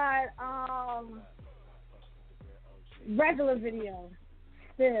I tried regular video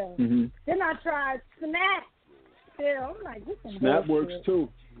still. Mm-hmm. Then I tried Snap still. I'm like, this is Snap works too.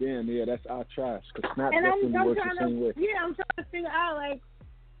 Yeah, that's our trash. Because Snap definitely works the same way. Yeah, I'm trying to figure out, like,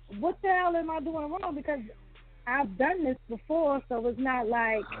 what the hell am I doing wrong? Because I've done this before, so it's not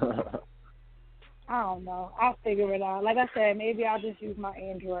like, I don't know. I'll figure it out. Like I said, maybe I'll just use my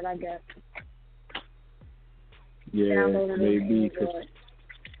Android, I guess. Yeah, maybe, because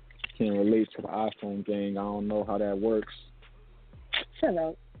can't relate to the iPhone gang. I don't know how that works. Shut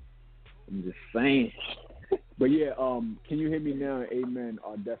up. I'm just saying. But yeah, can you hear me now? Amen.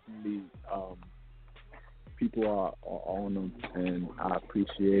 Are definitely people are on them, and I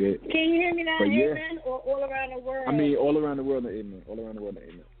appreciate it. Can you hear me now? Amen, or all around the world? I mean, all around the world, amen. All around the world,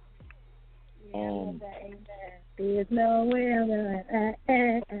 amen. Yeah, I love that, amen. There's nowhere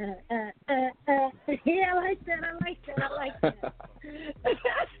yeah, I like that.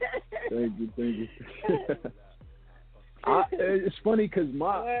 Thank you. It's funny because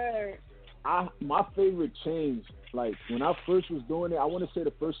my favorite change, like when I first was doing it, I want to say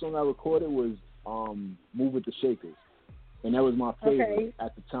the first song I recorded was Move With The Shakers, and that was my favorite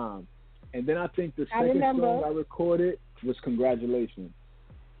at the time. And then I think the second song I recorded was Congratulations,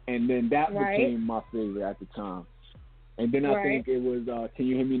 and then that became my favorite at the time. And then I think it was Can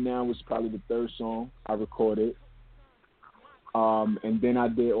You Hear Me Now was probably the third song I recorded. And then I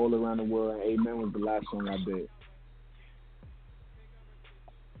did All Around the World, and Amen was the last song I did.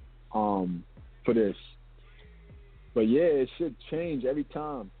 For this. But yeah, it should change every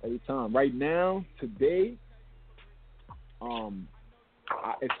time. Right now, today,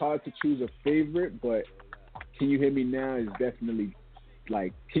 it's hard to choose a favorite, but Can You Hear Me Now is definitely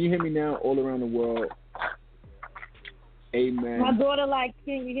like Can You Hear Me Now, All Around the World, Amen. My daughter like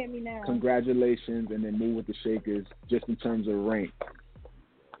Can You Hear Me Now? Congratulations, and then Move With The Shakers, just in terms of rank,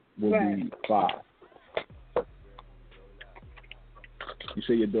 will be 5. You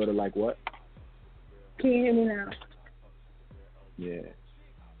say your daughter like what? Can You Hear Me Now? Yeah.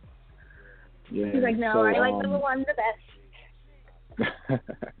 She's like, no, I like number 1 the best.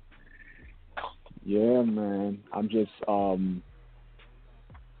 Yeah, man. I'm just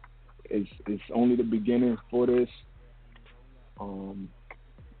it's only the beginning for this.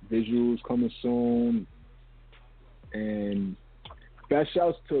 Visuals coming soon, and best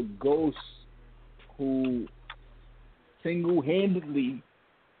shouts to Ghost, who single-handedly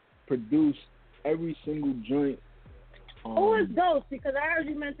produced every single joint. Who is Ghost? Because I heard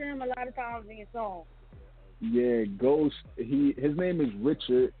you mention him a lot of times in your song. Yeah, Ghost. His name is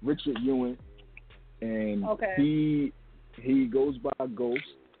Richard Ewing, and he goes by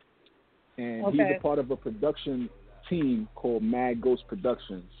Ghost, and he's a part of a production team called Mad Ghost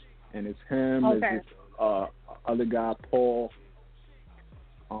Productions, and it's him, there's this other guy, Paul,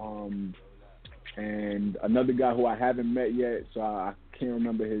 and another guy who I haven't met yet, so I can't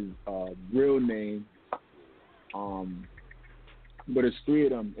remember his real name, but it's 3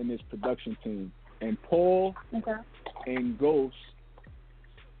 of them in this production team, and Paul and Ghost,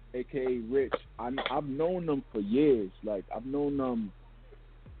 aka Rich, I've known them for years, like I've known them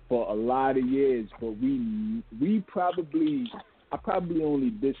for a lot of years, but I probably only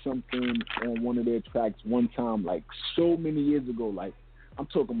did something on one of their tracks one time, like so many years ago. Like I'm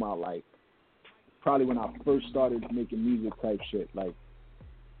talking about like probably when I first started making music type shit, like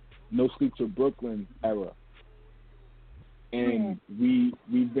No Sleep Till Brooklyn era. And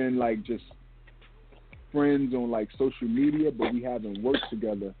we've been like just friends on like social media, but we haven't worked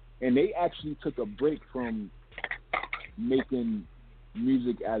together. And they actually took a break from making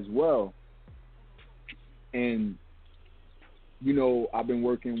music as well. And you know, I've been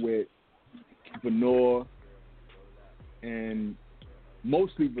working with Venor and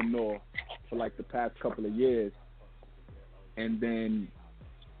mostly Venor for like the past couple of years. And then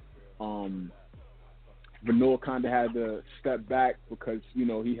Venor kind of had to step back because, you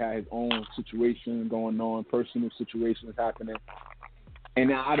know, he had his own situation going on, personal situations happening. And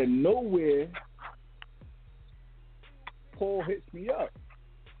now out of nowhere, Paul hits me up.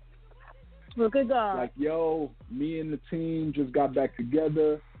 Look at God. Like, yo, me and the team just got back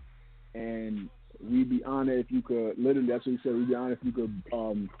together, and we'd be honored if you could, literally, that's what he said, we'd be honored if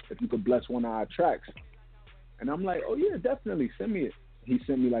you could bless one of our tracks. And I'm like, oh, yeah, definitely, send me it. He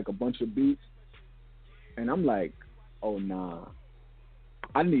sent me, like, a bunch of beats, and I'm like, oh, nah.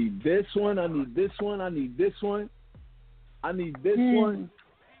 I need this one, I need this one, I need this one, I need this one.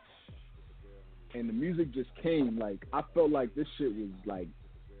 And the music just came. Like, I felt like this shit was, like,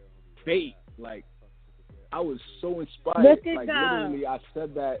 fate. Like, I was so inspired. Look at like, God. literally, I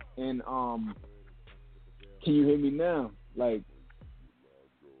said that in, Can You Hear Me Now? Like,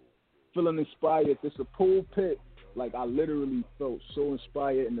 feeling inspired. It's a pulpit. Like, I literally felt so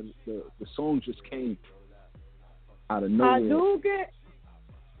inspired, and the song just came out of nowhere. I do get.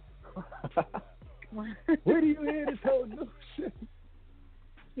 Where do you hear this whole new shit?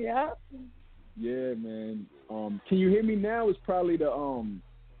 Yeah. Yeah, man. Can You Hear Me Now is probably the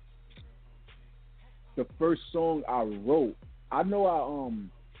first song I wrote. I know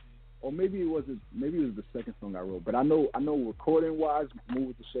or maybe it was the second song I wrote, but I know recording wise, Move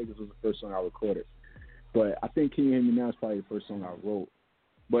with the Shakers was the first song I recorded. But I think Can You Hear Me Now is probably the first song I wrote.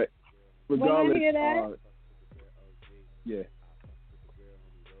 But regardless, when I hear that, yeah.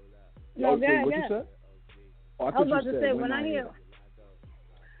 No, okay, what you said? Oh, I was about to say when I hear.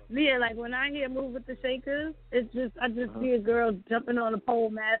 Yeah, like when I hear Move with the Shakers, it's just I just see a girl jumping on a pole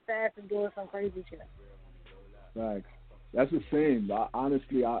mad fast and doing some crazy shit. Right. That's the same.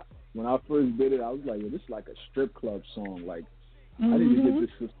 Honestly, when I first did it, I was like, yo, this is like a strip club song. Like, I need to get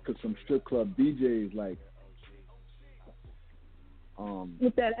this to some strip club DJs. Like,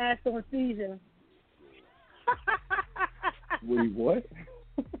 with that ass on seizure. Wait, what?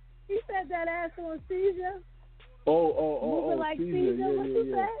 He said that ass on seizure. Oh, like Caesar. Caesar, what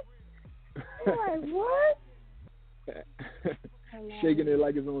you said? I'm like, what? Shaking it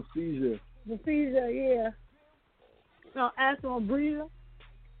like it's on seizure. The seizure, yeah. No, ass on breather.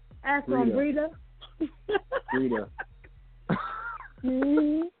 Ass on breather. Breather.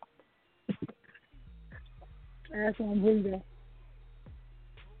 Ass on breather.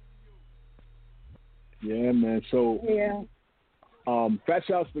 Yeah, man. So, yeah. Fat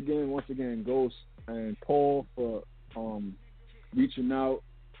shouts once again, Ghost and Paul for reaching out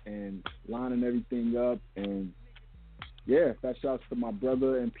and lining everything up. And yeah, fat shouts to my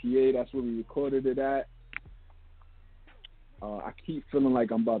brother and PA. That's where we recorded it at. I keep feeling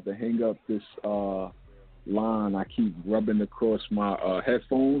like I'm about to hang up this line. I keep rubbing across my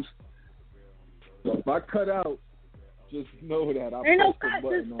headphones. So if I cut out, just know that I ain't no pressed the cut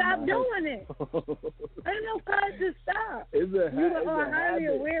to button stop on my doing it. Ain't no cut to stop. You are highly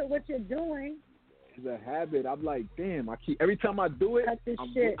aware of what you're doing. It's a habit. I'm like, damn. Every time I do it,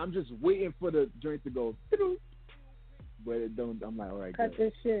 I'm just waiting for the joint to go. But it don't. I'm like, all right. Cut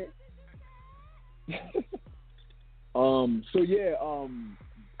this shit. So yeah.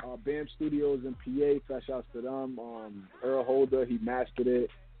 BAM Studios in PA. Fresh outs to them. Earl Holder, he mastered it,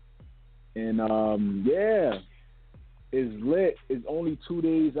 and yeah, it's lit. It's only 2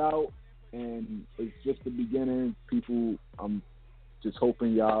 days out, and it's just the beginning. People, I'm just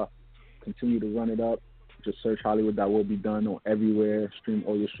hoping y'all continue to run it up. Just search Hollywood That Will Be Done on everywhere. Stream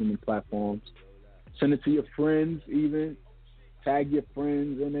all your streaming platforms. Send it to your friends, even tag your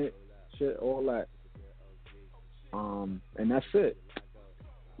friends in it. Shit, all that. And that's it.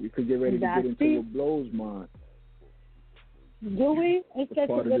 You could get ready to get into what blows mine. Do we? It's such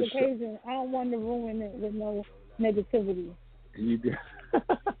a good occasion. I don't want to ruin it with no negativity. You do.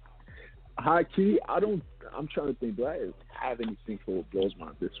 High key, I'm trying to think. Do I have anything for what blows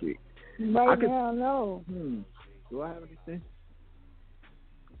mine this week? Right now, no. Do I have anything?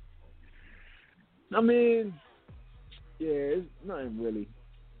 I mean, yeah, it's nothing really.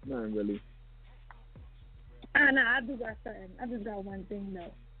 No, I do got something. I just got one thing,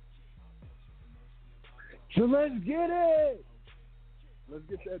 though. So let's get it. Let's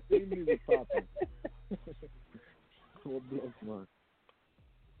get that theme music popping. What blows mine?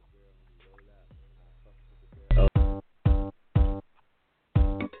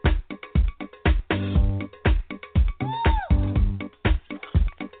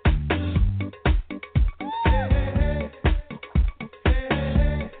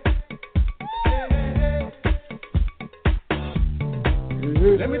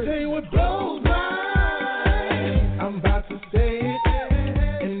 Let me tell you what blows my mind. I'm about to say it.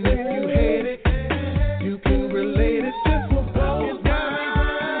 And if you hate it, you can relate it. Just what blows my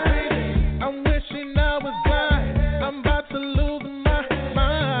mind. I'm wishing I was blind. I'm about to lose my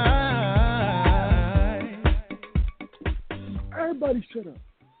mind. Everybody shut up.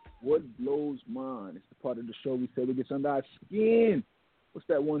 What blows mine? It's the part of the show we say we get under our skin. What's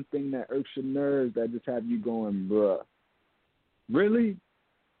that one thing that irks your nerves that just have you going, bruh? Really?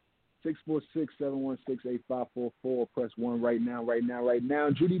 646-716-8544. Press 1 right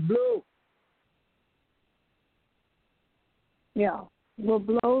now. Judy Blue. Yeah. What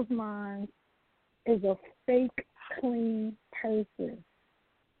blows mine is a fake clean person.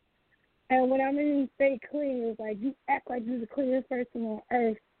 And when I mean fake clean, it's like you act like you're the cleanest person on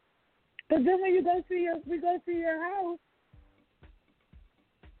earth. But then when we go to your house,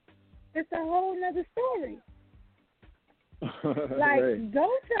 it's a whole nother story. Like, Right.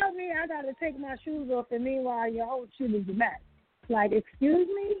 Don't tell me I got to take my shoes off, and meanwhile your whole shit is a mess. Like, excuse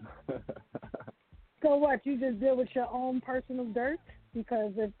me? So what, you just deal with your own personal dirt?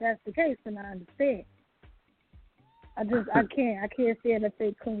 Because if that's the case, then I understand. I can't stand a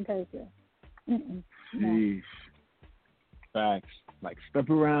fake clean person. Mm-mm. No. Jeez. Facts. Like, step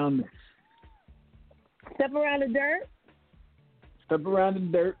around Step around the dirt? Step around the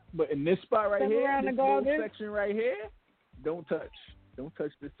dirt, but in this spot right Step here, around this the little garbage. section right here, don't touch. Don't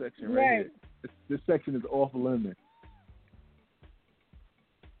touch this section Right. here. This section is off limits.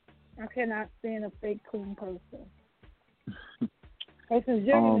 I cannot stand a fake clean person. Hey, since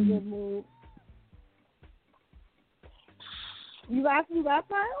you're in a good mood. You got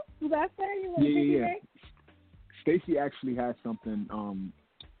file? You got file? You want to take it back? Stacey actually has something.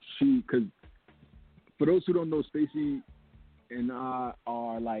 Because for those who don't know, Stacey and I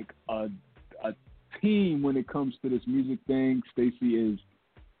are like a team when it comes to this music thing. Stacey is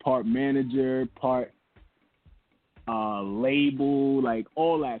part manager, part label, like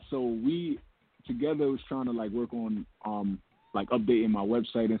all that. So we together was trying to like work on like updating my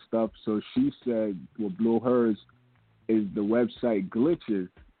website and stuff. So she said what blew hers is the website glitches.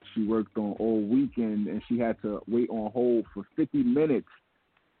 She worked on all weekend and she had to wait on hold for 50 minutes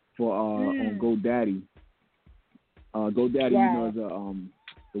for on GoDaddy. GoDaddy, Wow. is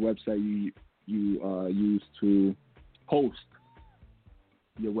the website you use to host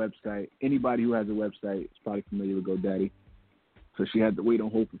your website. Anybody who has a website is probably familiar with GoDaddy. So she had to wait on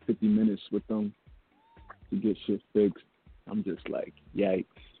hold for 50 minutes with them to get shit fixed. I'm just like, yikes.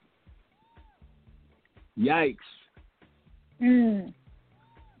 Yikes.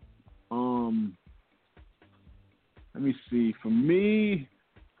 Let me see. For me,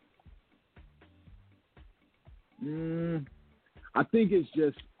 I think it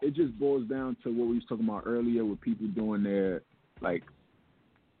just boils down to what we was talking about earlier with people doing their like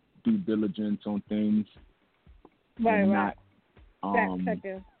due diligence on things. Right, and right. Not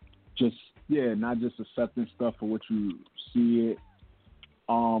not just accepting stuff for what you see it.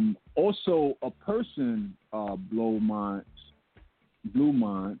 Also a person blew minds.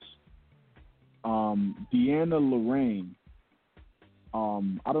 Deanna Lauryn.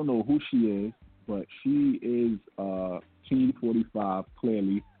 I don't know who she is, but she is Team 45,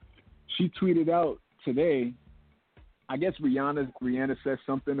 clearly. She tweeted out today, I guess Rihanna said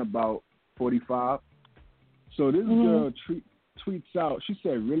something about 45. So this girl tweets out, she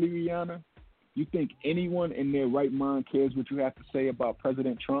said, "Really, Rihanna? You think anyone in their right mind cares what you have to say about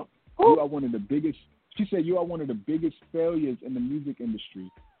President Trump? You are one of the biggest," she said, "you are one of the biggest failures in the music industry."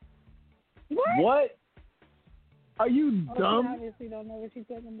 What? Are you dumb? I obviously don't know what she's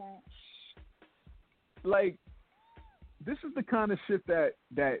talking about. Like, this is the kind of shit that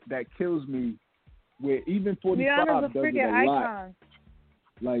kills me, where even 45 does it a lot. Icon.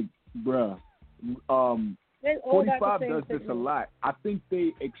 Like, bruh, 45 does this a lot. I think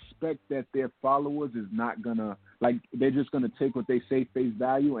they expect that their followers is not gonna, like, they're just gonna take what they say face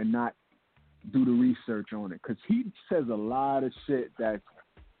value and not do the research on it. Because he says a lot of shit that's,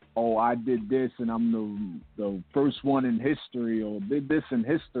 oh, I did this and I'm the first one in history, or did this in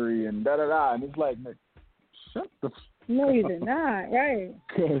history, and da-da-da. And it's like, shut the fuck up. No, you did not, right?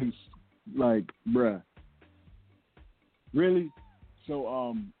 Because, like, bruh. Really?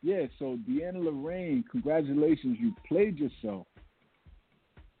 So, so Deanna Lauryn, congratulations, you played yourself.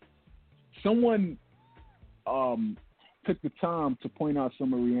 Someone took the time to point out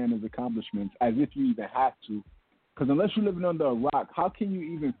some of Rihanna's accomplishments, as if you even have to. Because unless you're living under a rock, how can you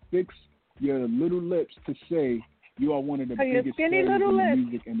even fix your little lips to say you are one of the biggest failures in the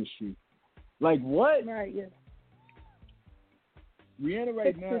music industry? Like, what? Right, yes. Rihanna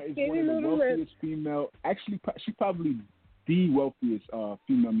right now is one of the wealthiest female. Actually, she probably the wealthiest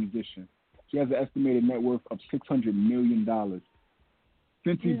female musician. She has an estimated net worth of $600 million.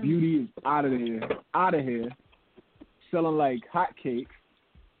 Fenty Beauty is out of here, selling like hotcakes.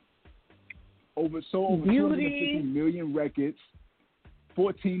 Over 250 million records,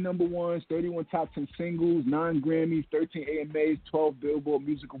 14 number ones, 31 top 10 singles, 9 Grammys, 13 AMAs, 12 Billboard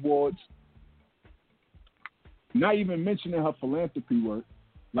Music Awards. Not even mentioning her philanthropy work,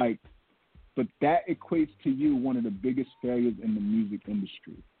 but that equates to you one of the biggest failures in the music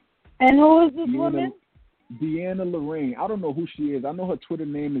industry. And who is this woman? Deanna Lauryn. I don't know who she is. I know her Twitter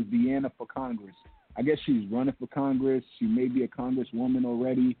name is Deanna for Congress. I guess she's running for Congress. She may be a congresswoman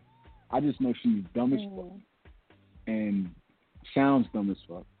already. I just know she's dumb as fuck and sounds dumb as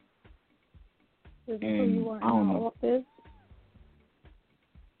fuck. And I don't know.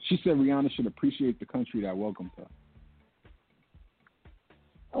 She said Rihanna should appreciate the country that welcomed her.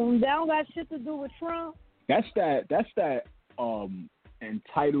 That don't got shit to do with Trump. That's that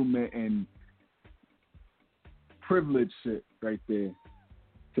entitlement and privilege shit right there.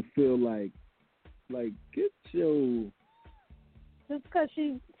 To feel like get your. Just because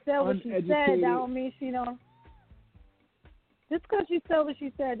she said what she said, that don't mean she don't. Just because she said what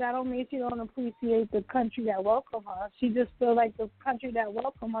she said, that don't mean she don't appreciate the country that welcomed her. She just feel like the country that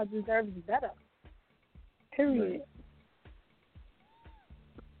welcomed her deserves better. Period. Right.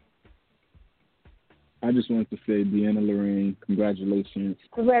 I just wanted to say, Deanna Lauryn, congratulations.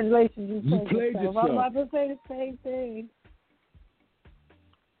 Congratulations, you played yourself. I'm about to say the same thing.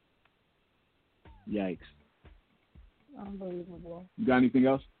 Yikes. Unbelievable. You got anything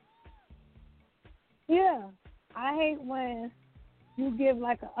else? Yeah. I hate when you give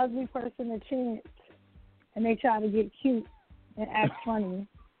like an ugly person a chance and they try to get cute and act funny.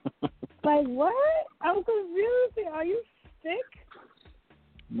 Like, what? I'm confused. Are you sick?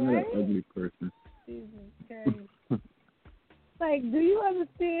 You're an ugly person. Jesus Christ. Like, do you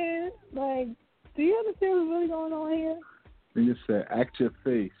understand? Like, do you understand what's really going on here? They just said, act your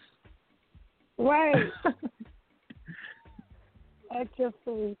face. Right. Act your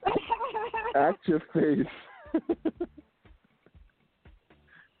face. Act your face.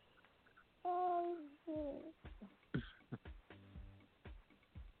 Oh, shit.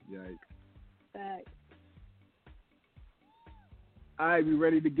 Yikes. Thanks. All right, we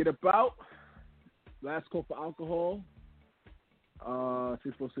ready to get about? Last call for alcohol.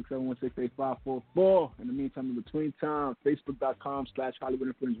 646-716-8544. In the meantime, in between time, Facebook.com/Hollywood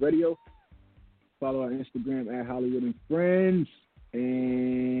and Friends Radio. Follow our Instagram at Hollywood and Friends.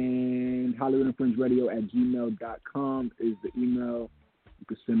 And Hollywood and Friends Radio at gmail.com is the email. You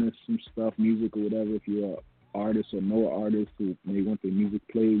can send us some stuff, music or whatever. If you're an artist or know an artist who may want their music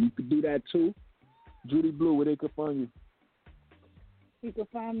played, you could do that too. Judy Blue, where they can find you? You can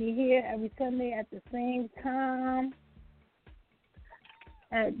find me here every Sunday at the same time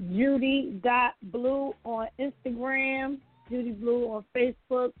at Judy.Blue on Instagram, Judy Blue on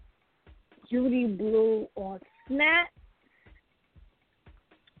Facebook, Judy Blue on Snap,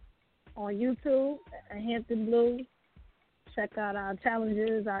 on YouTube at Hampton Blue. Check out our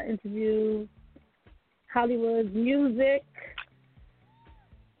challenges, our interviews, Hollywood music,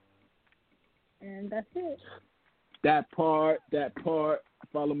 and that's it. That part.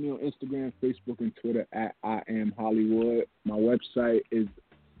 Follow me on Instagram, Facebook, and Twitter at I Am Hollywood. My website is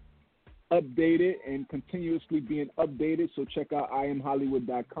updated and continuously being updated, so check out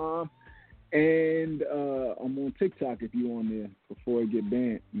IamHollywood.com. And I'm on TikTok if you're on there before it get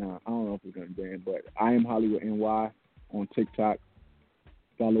banned. Nah, I don't know if it's going to ban, but I Am Hollywood NY on TikTok.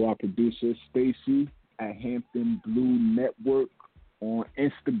 Follow our producer, Stacy, at Hampton Blue Network on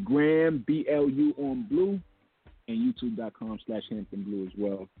Instagram, BLU on Blue, and YouTube.com/Hampton Blue as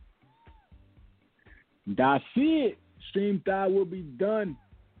well. That's it. Stream Die Will Be Done.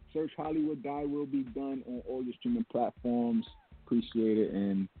 Search Hollywood Die Will Be Done on all your streaming platforms. Appreciate it,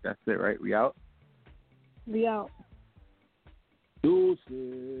 and that's it, right? We out? We out.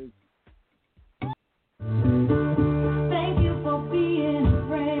 Deuces. Thank you for being a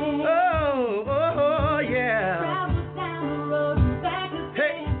friend. Oh, yeah. Travel down the road and back again.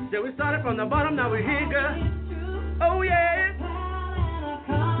 Hey, so we started from the bottom, now we're here, girl. Oh, yeah.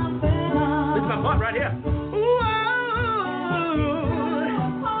 This is my part right here.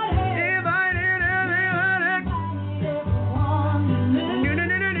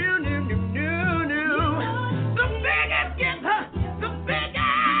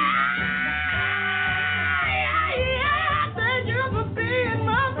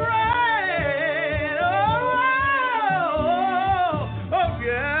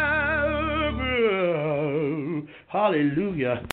 Hallelujah.